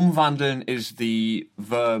 right. And umwandeln is the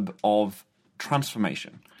verb of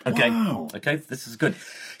transformation. Okay, Wow. Okay, this is good. It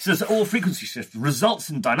says all frequency shift results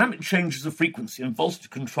in dynamic changes of frequency and voltage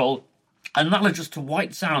control analogous to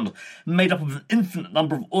white sound, made up of an infinite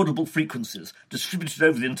number of audible frequencies distributed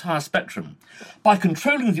over the entire spectrum. By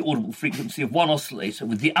controlling the audible frequency of one oscillator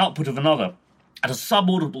with the output of another, at a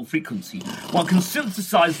subaudible frequency, one can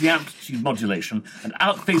synthesize the amplitude modulation and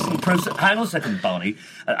outphasing process. Hang on a second, Barney.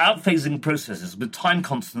 Outphasing processes with time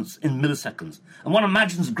constants in milliseconds, and one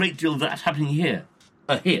imagines a great deal of that happening here.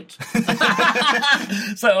 A hit.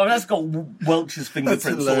 So that's got Welch's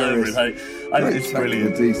fingerprints all over it. I think it's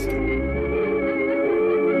brilliant.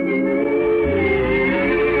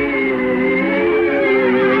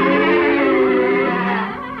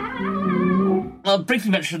 I'll briefly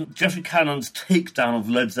mention Geoffrey Cannon's takedown of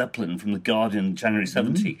Led Zeppelin from The Guardian, January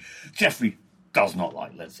 70. Geoffrey does not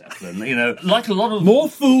like Led Zeppelin, like a lot of... More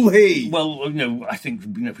fool he! Well, I think,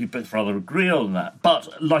 we both rather agree on that.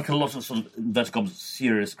 But like a lot of sort of, inverted commas,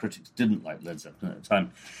 serious critics didn't like Led Zeppelin at the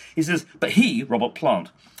time. He says, but he, Robert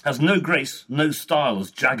Plant, has no grace, no style as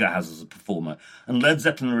Jagger has as a performer, and Led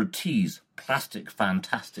Zeppelin are a tease, plastic,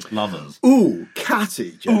 fantastic lovers. Ooh,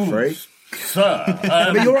 catty, Geoffrey. Ooh, sir.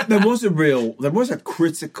 But you're right, there was a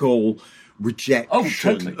critical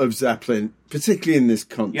rejection of Zeppelin, particularly in this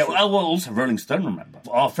country. Yeah, well, also Rolling Stone, remember.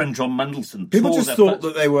 Our friend John Mendelsohn. People just thought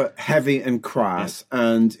that they were heavy and crass,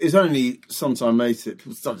 and it's only sometime later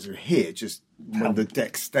people started to hear just the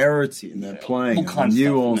dexterity in their playing, all kinds the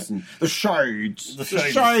of nuance, stuff, and the shades,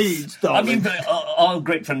 I darling. mean, our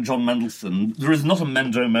great friend John Mendelsohn, there is not a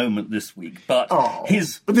Mendo moment this week, but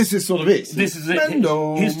but this is sort of it. This is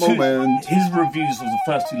Mendo moment. His reviews of the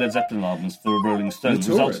first two Led Zeppelin albums for Rolling Stone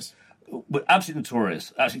were absolutely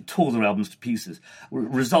notorious, actually tore their albums to pieces,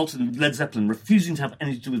 resulted in Led Zeppelin refusing to have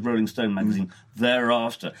anything to do with Rolling Stone magazine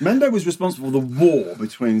thereafter. Mendo was responsible for the war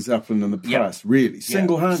between Zeppelin and the press, really,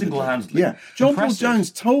 single-handedly. Single-handedly. Yeah. John Paul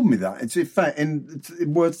Jones told me that. It's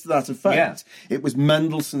in words to that effect. Yeah. It was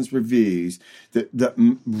Mendelssohn's reviews that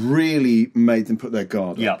really made them put their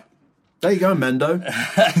guard up. Yeah. There you go, Mendo.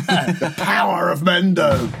 The power of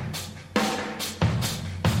Mendo.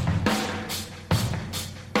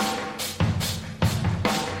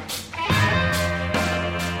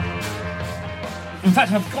 In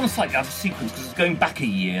fact, I've gone slightly out of sequence because it's going back a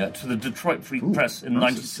year to the Detroit Free Press in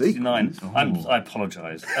 1969. I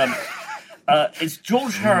apologise. It's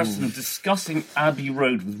George Harrison discussing Abbey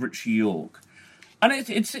Road with Richie York. And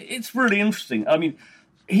it's really interesting. I mean,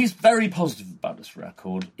 he's very positive about this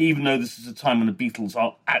record, even though this is a time when the Beatles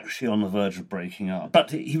are actually on the verge of breaking up.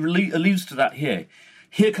 But he alludes to that here.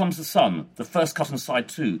 Here Comes the Sun, the first cut on side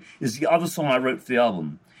 2, is the other song I wrote for the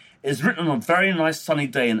album. It's written on a very nice sunny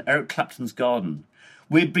day in Eric Clapton's garden.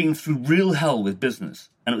 We'd been through real hell with business,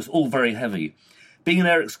 and it was all very heavy. Being in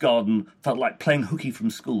Eric's garden felt like playing hooky from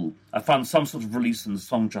school. I found some sort of release and the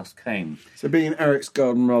song just came. So being in Eric's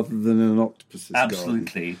garden rather than in an octopus's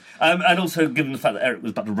Absolutely. garden. And also given the fact that Eric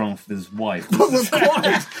was about to run off with his wife. Well,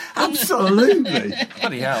 quite. Absolutely.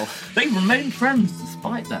 Bloody hell. They remained friends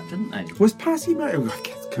despite that, didn't they? Was Patty married? I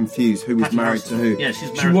get confused. Who was Patty married Harrison. to who? Yeah, she's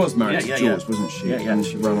married. She was married Yeah, to yeah, George, yeah. wasn't she? Yeah, yeah. And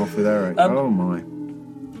she ran off with Eric. Oh, my.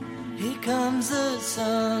 Here comes the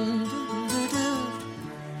sun, doo-doo-doo.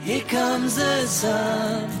 Here comes the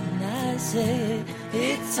sun, I say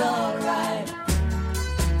it's all right.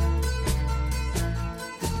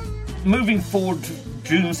 Moving forward to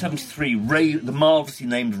June 73, the marvellously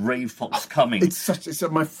named Ray Fox Cummings. It's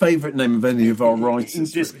my favourite name of any of our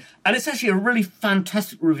writers. And it's actually a really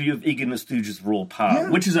fantastic review of Iggy and the Stooges' Raw Power,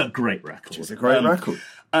 which is a great record. It's a great record.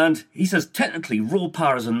 And he says, technically, Raw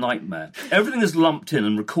Power is a nightmare. Everything is lumped in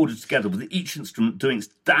and recorded together, with each instrument doing its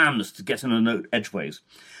damnedest to get in a note edgeways.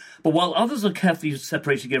 But while others are carefully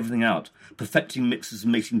separating everything out, perfecting mixes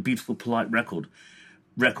and making beautiful, polite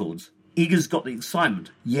records, Iggy's got the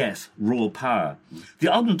excitement. Yes, Raw Power.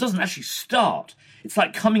 The album doesn't actually start. It's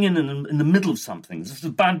like coming in the middle of something. It's just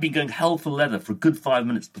the band been going hell for leather for a good 5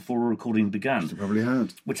 minutes before a recording began. They probably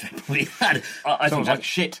had. Which they probably had. Someone's like,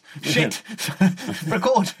 shit,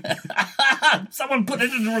 record. Someone put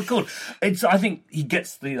it in the record. I think he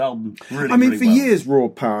gets the album really, I mean, really for well. years, Raw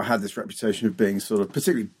Power had this reputation of being sort of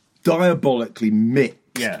particularly diabolically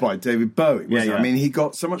mixed by David Bowie. I mean, he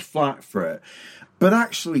got so much flack for it. But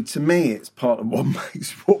actually, to me, it's part of what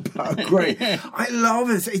makes Raw Power great. I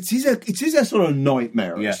love it. It is a sort of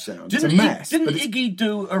nightmarish sound. It's a mess. Didn't Iggy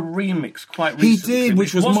do a remix quite recently? He did,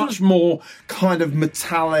 which was much more kind of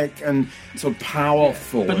metallic and sort of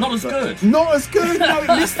powerful. But not as good. Not as good. No, it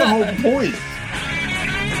missed the whole point.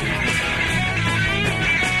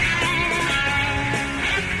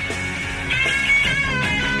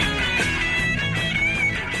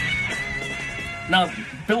 Now,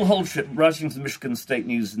 Bill Holdship, writing to the Michigan State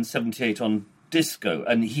News in 78 on disco,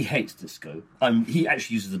 and he hates disco. He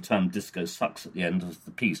actually uses the term disco sucks at the end of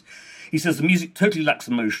the piece. He says the music totally lacks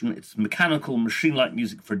emotion. It's mechanical, machine-like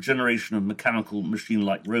music for a generation of mechanical,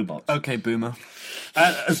 machine-like robots. Okay, boomer.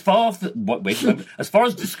 As far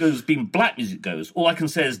as disco's being black music goes, all I can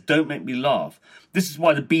say is don't make me laugh. This is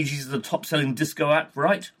why the Bee Gees are the top-selling disco act,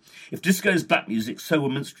 right? If disco is black music, so were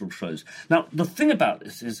minstrel shows. Now, the thing about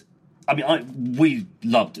this is, I mean, we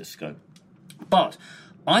love disco, but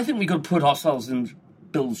I think we've got to put ourselves in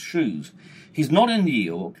Bill's shoes. He's not in New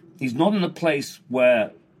York. He's not in a place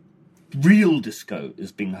where real disco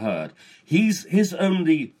is being heard. His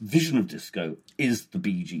only vision of disco is the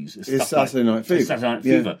Bee Gees. It's Saturday Night Fever. Saturday Night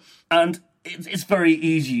Fever. And it's very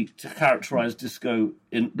easy to characterise disco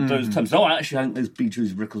in those terms. Oh, actually, I think those Bee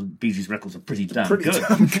Gees records are pretty damn good.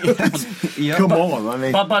 Come on, I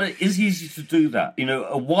mean... But it is easy to do that. You know,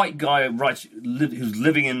 a white guy who's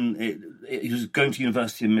living who's going to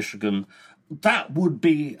university in Michigan, that would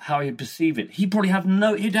be how he'd perceive it. He'd have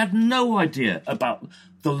no idea about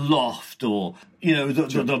the Loft or, you know,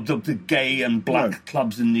 the gay and black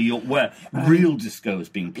clubs in New York where real disco is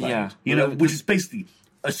being played. You know, which is basically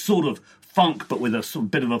a sort of funk, but with a sort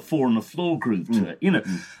of bit of a four on the floor groove to it. You know,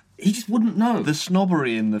 he just wouldn't know. The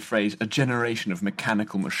snobbery in the phrase, a generation of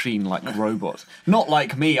mechanical machine-like robots. Not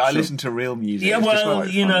like me, I listen to real music. Yeah, well,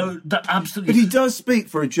 you know, that absolutely... But he does speak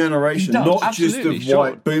for a generation, not just of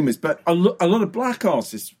white boomers, but a lot of black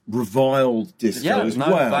artists reviled disco as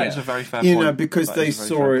well. That is a very fair point. You know, because they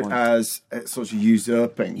saw it as sort of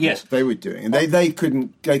usurping what they were doing. And they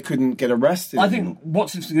couldn't get arrested. I think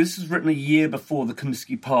what's interesting, this was written a year before the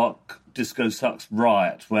Comiskey Park Disco Sucks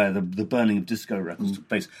riot, where the burning of disco records took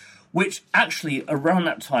place, which actually, around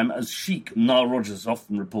that time, as Chic, Nile Rodgers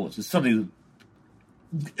often reports, is suddenly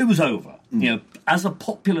it was over. You know, as a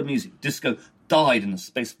popular music, disco died in the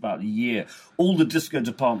space of about a year. All the disco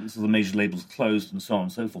departments of the major labels closed and so on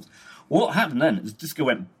and so forth. What happened then is disco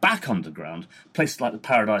went back underground, places like the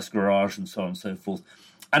Paradise Garage and so on and so forth,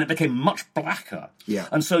 and it became much blacker. Yeah.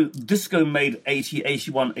 And so disco made 80,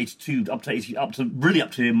 81, 82, up to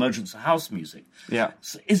the emergence of house music. Yeah.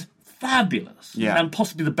 Is fabulous. Yeah. And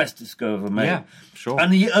possibly the best disco ever made. Yeah, sure.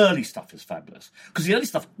 And the early stuff is fabulous. Because the early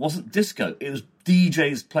stuff wasn't disco. It was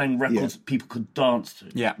DJs playing records that people could dance to.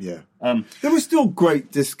 Yeah. There were still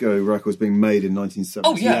great disco records being made in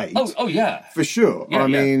 1978. Oh, yeah. For sure. Yeah, I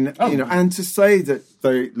mean, Oh. you know, and to say that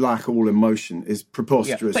they lack all emotion is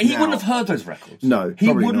preposterous. But he now. wouldn't have heard those records. No, he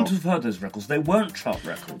probably wouldn't not. have heard those records. They weren't chart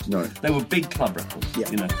records. No. They were big club records. Yeah.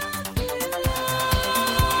 You know.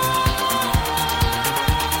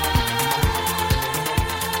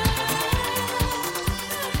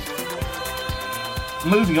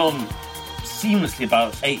 Moving on seamlessly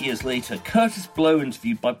about 8 years later, Curtis Blow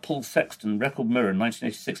interviewed by Paul Sexton, Record Mirror in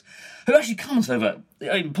 1986, who actually comes over.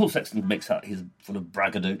 I mean, Paul Sexton makes out he's full of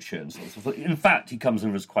braggadocio and so forth. In fact, he comes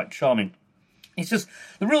over as quite charming. He says,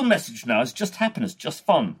 the real message now is just happiness, just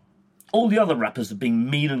fun. All the other rappers are being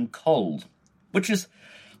mean and cold, which is,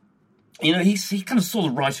 you know, he kind of saw the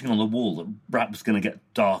writing on the wall that rap was going to get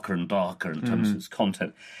darker and darker in terms of its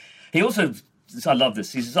content. He also, I love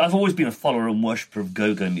this, he says, I've always been a follower and worshipper of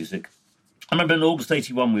go-go music. I remember in August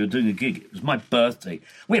 81 we were doing a gig. It was my birthday.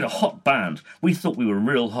 We had a hot band. We thought we were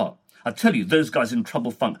real hot. I tell you, those guys in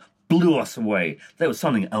Trouble Funk blew us away. They were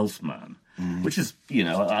something else, man. Which is, you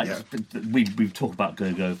know, we've talked about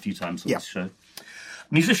go-go a few times on this show.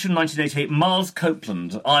 Musician 1988, Miles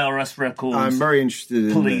Copeland, IRS Records. I'm very interested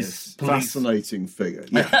in Police. this fascinating figure.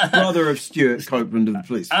 Yeah. Brother of Stuart Copeland of the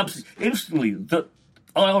Police. Absolutely. Interestingly, that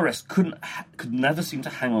IRS could never seem to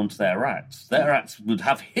hang on to their acts. Their acts would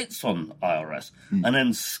have hits on IRS and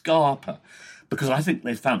then Scarpa, because I think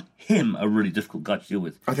they found him a really difficult guy to deal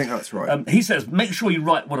with. I think that's right. He says, make sure you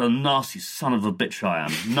write what a nasty son of a bitch I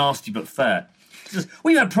am. Nasty but fair. He says,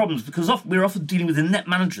 we've had problems because we're often dealing with inept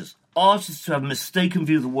managers, artists who have a mistaken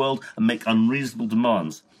view of the world and make unreasonable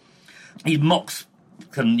demands. He mocks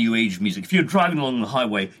kind of new age music. If you're driving along the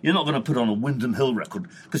highway, you're not going to put on a Windham Hill record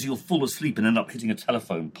because you'll fall asleep and end up hitting a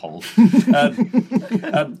telephone pole. Fair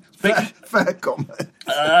comment.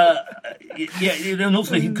 And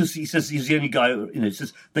also because he says he's the only guy. You know, he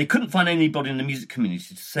says they couldn't find anybody in the music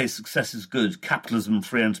community to say success is good, capitalism and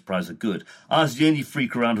free enterprise are good. I was the only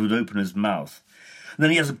freak around who'd open his mouth. And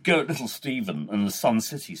then he has a go at Little Steven and the Sun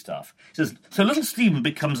City stuff. He says, so Little Steven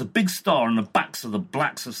becomes a big star on the backs of the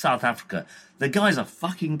blacks of South Africa. The guy's a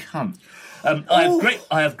fucking cunt.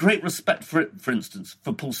 I have great respect for instance,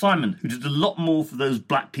 for Paul Simon, who did a lot more for those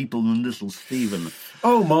black people than Little Steven.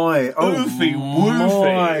 Oh my, Woofy.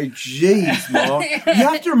 my, jeez, Mark. You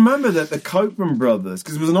have to remember that the Copeland brothers,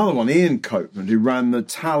 because there was another one, Ian Copeland, who ran the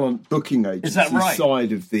talent booking agency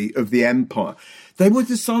side of the empire. They were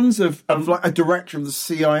the sons of like a director of the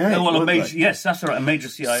CIA. Oh, well, yes, that's right, a major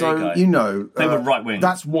CIA guy. So, you know, they were right wing.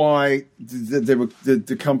 That's why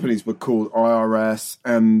the companies were called IRS,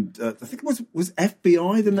 and I think it was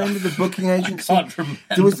FBI the name of the booking agency. I can't remember.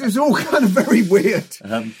 It was all kind of very weird.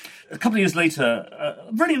 A couple of years later,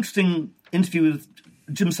 a very interesting interview with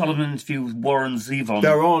Jim Sullivan, interview with Warren Zevon.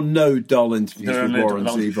 There are no dull interviews with Warren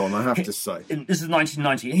Zevon, I have to say. This is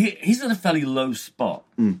 1990. He's at a fairly low spot.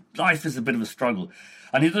 Life is a bit of a struggle.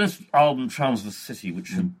 And he's done this album, Transverse City,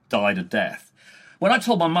 which had died a death. When I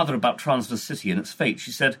told my mother about Transverse City and its fate,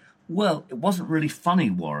 she said, well, it wasn't really funny,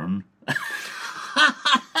 Warren.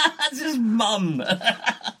 That's his mum.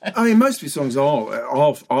 I mean, most of his songs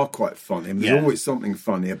are quite funny. I mean, there's always something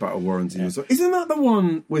funny about a Warren Zevon song. Isn't that the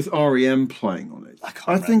one with R.E.M. playing on it?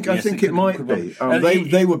 I think it might be.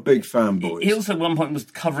 They were big fanboys. He also at one point was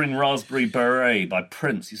covering Raspberry Beret by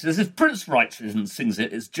Prince. He says, if Prince writes it and sings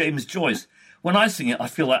it, it's James Joyce. When I sing it, I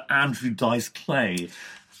feel like Andrew Dice Clay.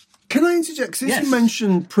 Can I interject? Since you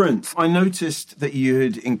mentioned Prince, I noticed that you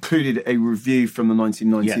had included a review from the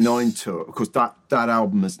 1999 tour. Of course, that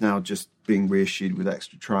album is now just being reissued with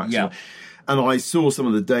extra tracks. Yeah. And I saw some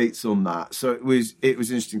of the dates on that. So it was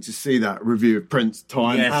interesting to see that review of Prince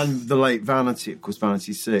Time and the late Vanity, of course,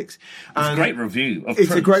 Vanity 6. It's a great review of It's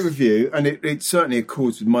Prince. a great review, and it certainly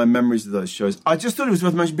accords with my memories of those shows. I just thought it was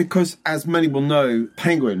worth mentioning because, as many will know,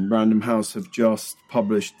 Penguin Random House have just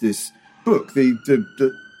published this book.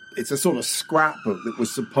 It's a sort of scrapbook that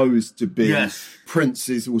was supposed to be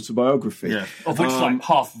Prince's autobiography. Yeah. Of which like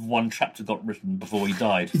half of one chapter got written before he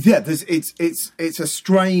died. Yeah, it's a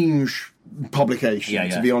strange publication,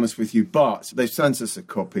 to be honest with you, but they've sent us a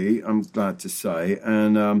copy, I'm glad to say,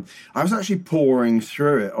 and I was actually pouring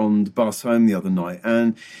through it on the bus home the other night,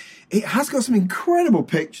 and it has got some incredible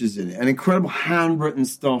pictures in it and incredible handwritten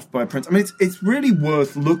stuff by Prince. I mean, it's really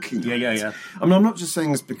worth looking at. Yeah. I mean, I'm not just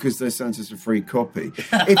saying this because they sent us a free copy.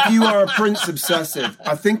 If you are a Prince obsessive,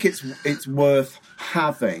 I think it's worth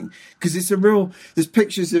having because it's there's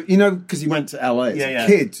pictures of, because he went to LA as a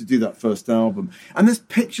kid to do that first album, and there's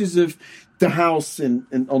pictures of the house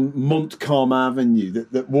on Montcalm Avenue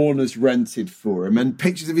that Warner's rented for him, and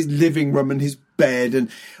pictures of his living room and his bed and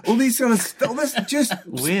all these kind of stuff. That's just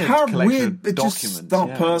weird documents.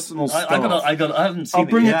 Personal stuff. I haven't seen I'll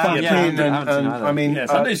bring it back in. And I mean, yes,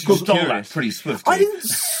 I noticed you stole that pretty swiftly. I didn't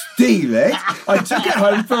steal it. I took it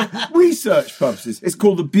home for research purposes. It's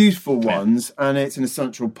called The Beautiful Ones, and it's an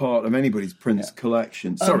essential part of anybody's Prince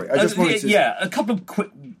collection. Sorry, I just wanted to... Yeah, a couple of quick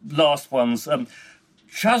last ones.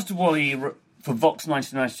 Chaz Dewally for Vox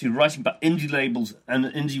 1992, writing about indie labels and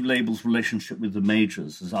indie labels' relationship with the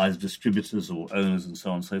majors as either distributors or owners and so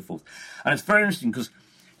on and so forth. And it's very interesting because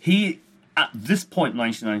he, at this point,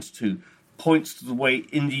 1992, points to the way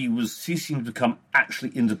indie was ceasing to become actually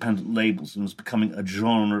independent labels and was becoming a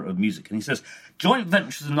genre of music. And he says, joint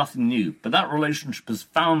ventures are nothing new, but that relationship is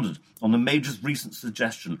founded on the major's recent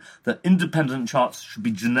suggestion that independent charts should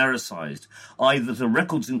be genericized, i.e. that a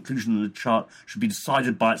record's inclusion in a chart should be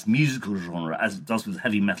decided by its musical genre, as it does with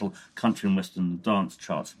heavy metal, country and western dance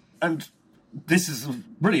charts. And this is a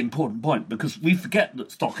really important point because we forget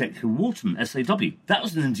that Stock Aitken Walton, SAW, that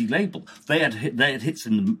was an indie label. They had hits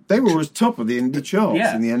in the... They were at top of the indie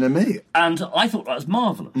charts in the NME. And I thought that was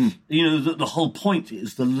marvellous. You know, the whole point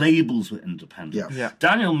is the labels were independent. Yeah.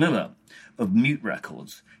 Daniel Miller of Mute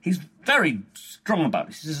Records, he's very strong about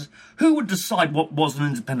it. He says, who would decide what was an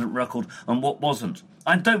independent record and what wasn't?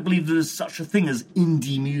 I don't believe there is such a thing as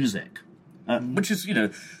indie music. Which is, you know,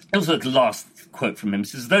 also the last quote from him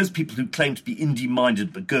says, those people who claim to be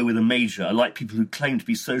indie-minded but go with a major are like people who claim to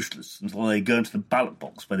be socialists until they go into the ballot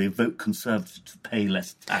box where they vote Conservative to pay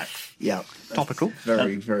less tax. Yeah. Topical.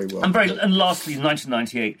 Very, very well. And lastly, in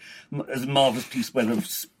 1998, there's a marvellous piece where the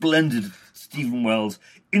splendid Stephen Wells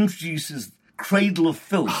introduces Cradle of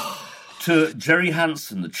Filth to Jerry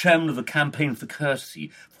Hansen, the chairman of the Campaign for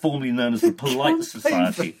Courtesy, formerly known as the Polite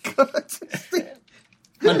Society.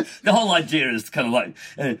 And the whole idea is kind of like...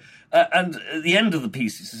 and at the end of the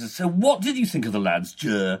piece, he says, so what did you think of the lads,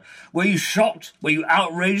 Jer? Were you shocked? Were you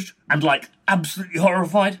outraged? And, like, absolutely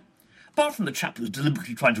horrified? Apart from the chap who was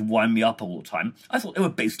deliberately trying to wind me up all the time, I thought they were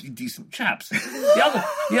basically decent chaps.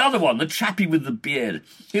 The other one, the chappie with the beard,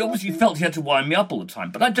 he obviously felt he had to wind me up all the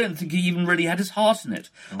time, but I don't think he even really had his heart in it.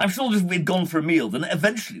 I'm sure if we'd gone for a meal, then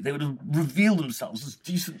eventually they would have revealed themselves as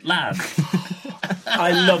decent lads.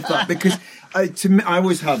 I love that because to me, I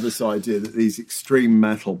always have this idea that these extreme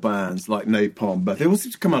metal bands like Napalm Death, they all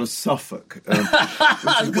seem to come out of Suffolk,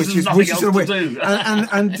 which is sort of weird.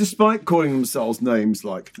 And despite calling themselves names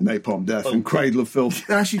like Napalm Death and Cradle of Filth,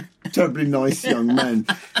 they're actually terribly nice young men.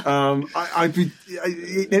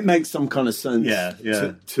 It makes some kind of sense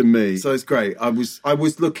to me. So it's great. I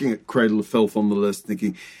was looking at Cradle of Filth on the list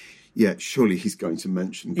thinking, yeah, surely he's going to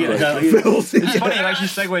mention Cradle of Filth. It's funny, it actually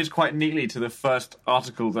segues quite neatly to the first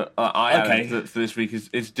article that I added for this week,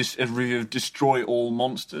 is a review of Destroy All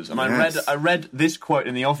Monsters. And I read this quote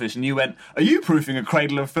in the office, and you went, are you proofing a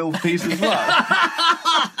Cradle of Filth piece as well?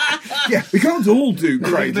 Yeah, we can't all do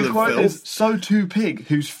Cradle of Filth. The quote is, so too Pig,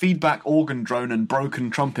 whose feedback organ drone and broken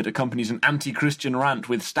trumpet accompanies an anti-Christian rant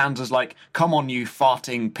with stanzas like, come on you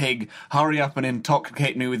farting pig, hurry up and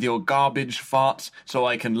intoxicate me with your garbage farts so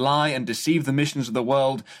I can lie and deceive the missions of the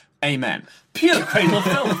world. Amen. Pure Cradle of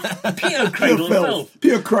Filth. Pure Cradle of Filth.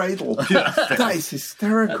 Pure Cradle. That is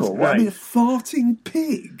hysterical. I mean, a farting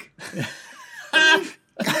pig. I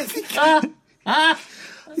think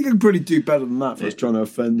I can probably do better than that if I was trying to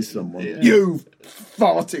offend someone. Yeah. You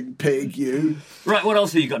farting pig, you. Right, what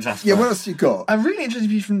else have you got, Jasper? Yeah, what else have you got? A really interesting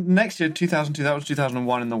piece from next year, 2002. That was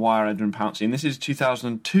 2001 in The Wire, Edwin Pouncey. And this is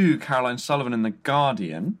 2002, Caroline Sullivan in The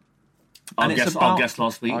Guardian. Our guest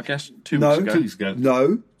last week. Our guest 2 weeks ago. 2 weeks ago.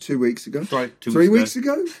 No, 2 weeks ago. Sorry, 3 weeks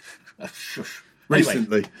ago? Shush.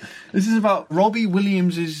 Recently. Anyway, this is about Robbie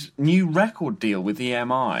Williams' new record deal with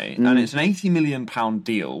EMI. And it's an £80 million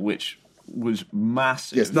deal, which was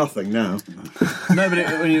massive. Yeah, it's nothing now. No, but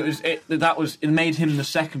it made him the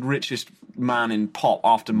second richest man in pop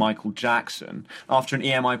after Michael Jackson. After an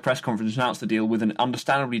EMI press conference announced the deal with an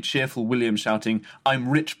understandably cheerful Williams shouting, I'm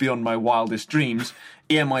rich beyond my wildest dreams,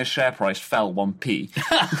 EMI's share price fell 1p.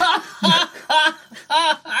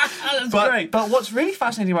 That's great. But what's really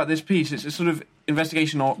fascinating about this piece is a sort of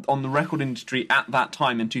investigation on the record industry at that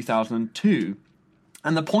time in 2002.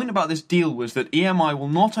 And the point about this deal was that EMI will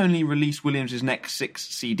not only release Williams' next 6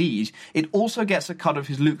 CDs, it also gets a cut of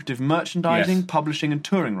his lucrative merchandising, publishing and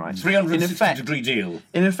touring rights. 360-degree deal.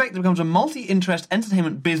 In effect, it becomes a multi-interest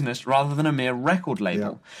entertainment business rather than a mere record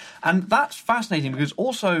label. Yeah. And that's fascinating because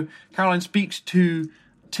also Caroline speaks to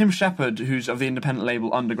Tim Shepard, who's of the independent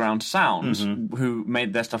label Underground Sounds, who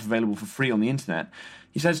made their stuff available for free on the internet.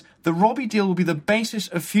 He says, the Robbie deal will be the basis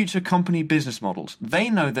of future company business models. They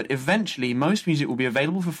know that eventually most music will be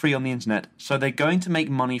available for free on the internet, so they're going to make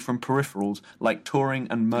money from peripherals like touring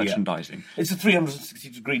and merchandising. Yeah. It's a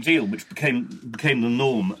 360-degree deal, which became the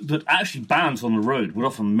norm, that actually bands on the road would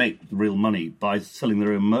often make the real money by selling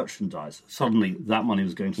their own merchandise. Suddenly, that money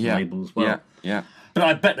was going to the label as well. Yeah. But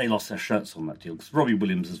I bet they lost their shirts on that deal, because Robbie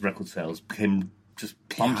Williams' record sales became just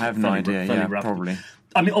plummeted. I have no idea, rapidly. Probably.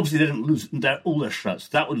 I mean, obviously they didn't lose all their shirts.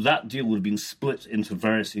 That deal would have been split into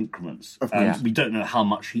various increments, and we don't know how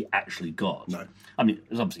much he actually got. No, I mean,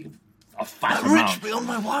 it's obviously a fat amount. Rich beyond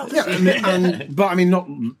my wildest. Yeah, but I mean, not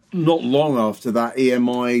long after that,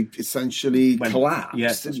 EMI essentially collapsed.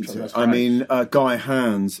 Yes, didn't that's it? right. I mean, Guy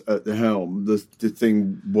Hands at the helm. The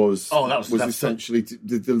thing was essentially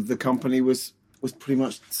the company was pretty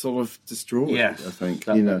much sort of destroyed. Yes, I think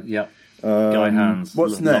Guy Hands.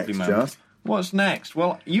 What's next, Just? What's next?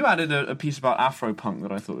 Well, you added a piece about Afropunk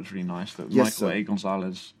that I thought was really nice. That Michael A.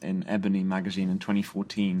 Gonzalez in Ebony magazine in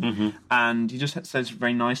 2014, and he just says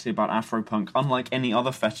very nicely about Afropunk. Unlike any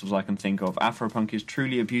other festivals I can think of, Afropunk is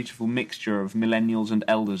truly a beautiful mixture of millennials and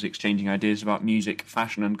elders exchanging ideas about music,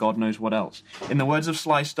 fashion, and God knows what else. In the words of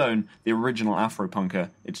Sly Stone, the original Afropunker,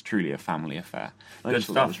 it's truly a family affair. I just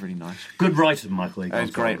thought that was really nice. Good writer, Michael A. Gonzalez.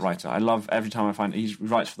 He's a great writer. I love every time I find he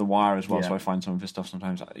writes for The Wire as well, so I find some of his stuff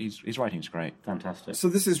sometimes. His writing's great. Fantastic. So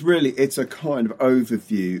this is really, it's a kind of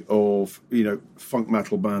overview of, funk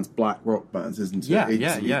metal bands, black rock bands, isn't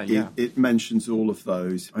it? It mentions all of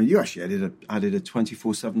those. And you actually added a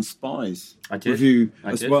 24/7 Spies review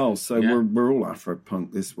as well. So we're all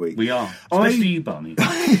Afropunk this week. We are. Especially you, Barney.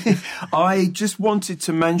 I just wanted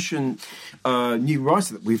to mention a new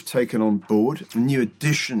writer that we've taken on board, a new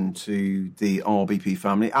addition to the RBP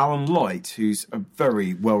family, Alan Light, who's a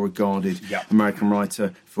very well-regarded American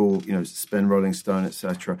writer for, Spin, Rolling Stone,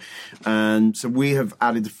 etc. And so we have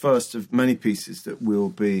added the first of many pieces that we'll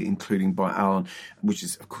be including by Alan, which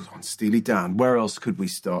is, of course, on Steely Dan. Where else could we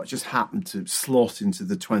start? It just happened to slot into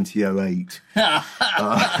the 2008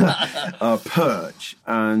 perch.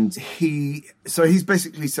 And he's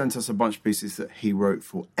basically sent us a bunch of pieces that he wrote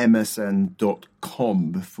for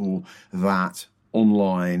MSN.com before that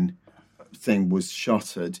online thing was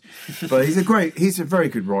shuttered. But he's a very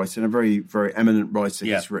good writer and a very, very eminent writer.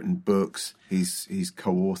 He's written books. He's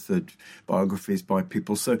co-authored biographies by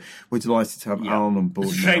people. So we're delighted to have Alan on board.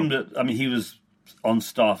 It's a shame that he was on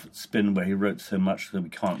staff at Spin where he wrote so much that we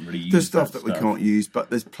can't really use. There's stuff that we can't use, but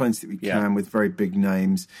there's plenty that we can with very big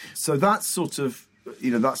names. So that's sort of,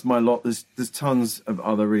 that's my lot. There's tons of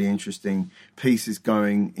other really interesting pieces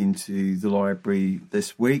going into the library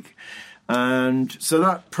this week. And so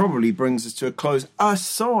that probably brings us to a close,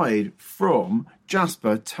 aside from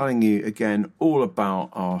Jasper telling you again all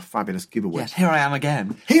about our fabulous giveaway. Yes, here I am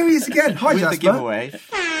again. Here he is again. Hi, With Jasper. The giveaway.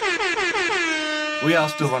 We are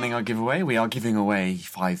still running our giveaway. We are giving away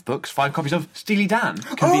 5 books, 5 copies of Steely Dan,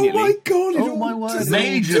 conveniently. Oh, my God. Oh, my word.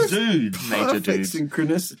 Major dude. Perfect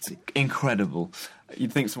synchronicity. Incredible.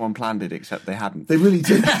 You'd think someone planned it, except they hadn't. They really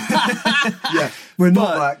did. We're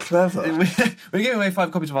not that clever. We're giving away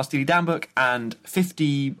 5 copies of our Steely Dan book and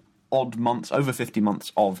 50-odd months, over 50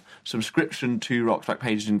 months of subscription to Rock's Back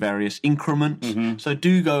Pages in various increments. So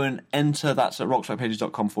do go and enter. That's at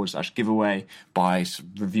rocksbackpages.com/giveaway by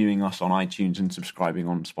reviewing us on iTunes and subscribing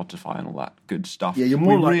on Spotify and all that good stuff. Yeah, you're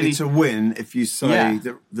more likely to win if you say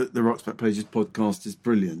that the Rock's Back Pages podcast is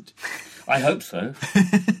brilliant. I hope so.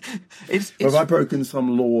 Have I broken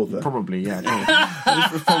some law there? Probably, yeah.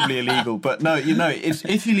 It's probably illegal. But no,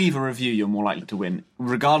 if you leave a review, you're more likely to win,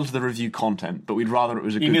 regardless of the review content. But we'd rather it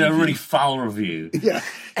was a good review. You mean a really foul review? Yeah.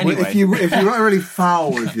 Anyway. Well, if you write a really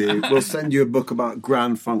foul review, we'll send you a book about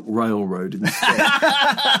Grand Funk Railroad instead.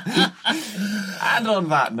 And on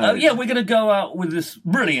that note... we're going to go out with this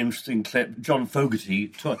really interesting clip. John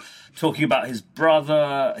Fogerty talking about his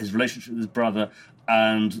brother, his relationship with his brother,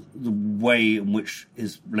 and the way in which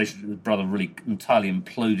his relationship with his brother really entirely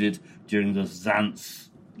imploded during the Zantz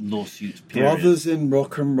lawsuit period. Brothers in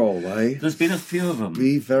rock and roll, eh? There's been a few of them.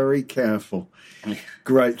 Be very careful.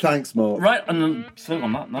 Great, thanks, Mark. Right, and so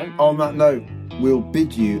on that note... On that note, we'll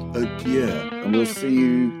bid you adieu, and we'll see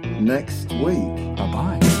you next week.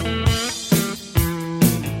 Bye-bye.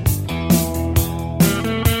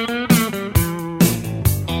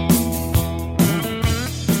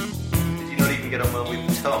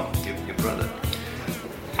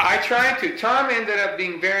 I tried to. Tom ended up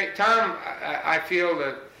being Tom, I feel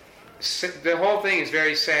that the whole thing is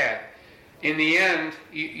very sad. In the end,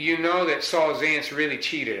 you know that Saul Zaentz really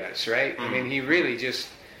cheated us, right? I mean, he really just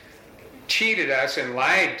cheated us and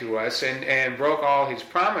lied to us and broke all his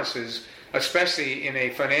promises, especially in a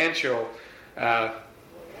financial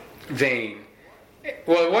vein.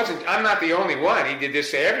 Well, it wasn't. I'm not the only one. He did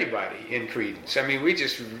this to everybody in Creedence. I mean, we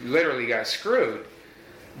just literally got screwed.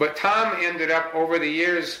 But Tom ended up, over the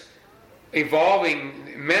years,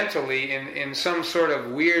 evolving mentally in some sort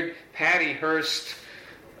of weird Patty Hearst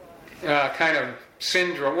kind of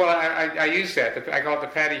syndrome. Well, I use that. I call it the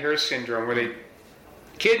Patty Hearst syndrome, where they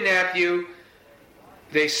kidnap you,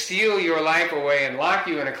 they steal your life away and lock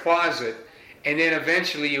you in a closet, and then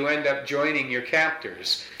eventually you end up joining your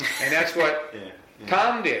captors. And that's what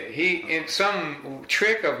Tom did. He, in some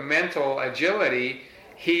trick of mental agility,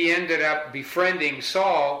 he ended up befriending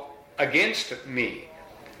Saul against me.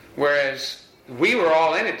 Whereas we were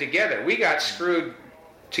all in it together. We got screwed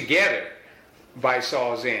together by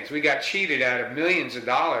Saul Zaentz. We got cheated out of millions of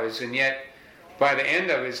dollars, and yet by the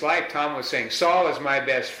end of his life, Tom was saying, Saul is my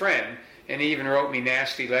best friend. And he even wrote me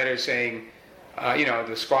nasty letters saying,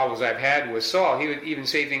 the squabbles I've had with Saul. He would even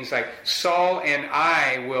say things like, Saul and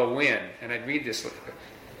I will win. And I'd read this.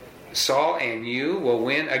 Saul and you will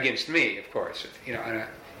win against me, of course. And I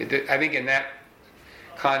think in that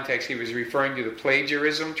context he was referring to the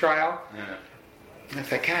plagiarism trial. Yeah. And I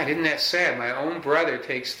thought, God, isn't that sad? My own brother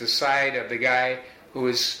takes the side of the guy who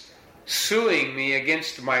is suing me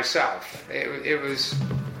against myself. It was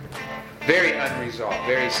very unresolved,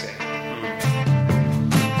 very sad.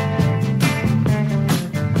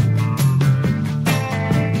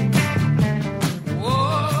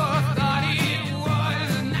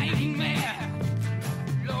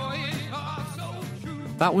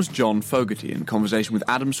 That was John Fogerty in conversation with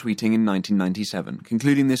Adam Sweeting in 1997,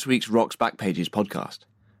 concluding this week's Rock's Back Pages podcast.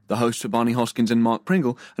 The hosts were Barney Hoskins and Mark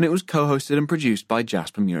Pringle, and it was co-hosted and produced by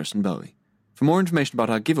Jasper Murison Bowie. For more information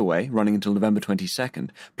about our giveaway, running until November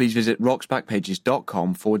 22nd, please visit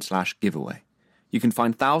rocksbackpages.com/giveaway. You can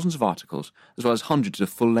find thousands of articles, as well as hundreds of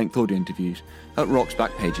full-length audio interviews, at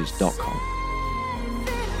rocksbackpages.com.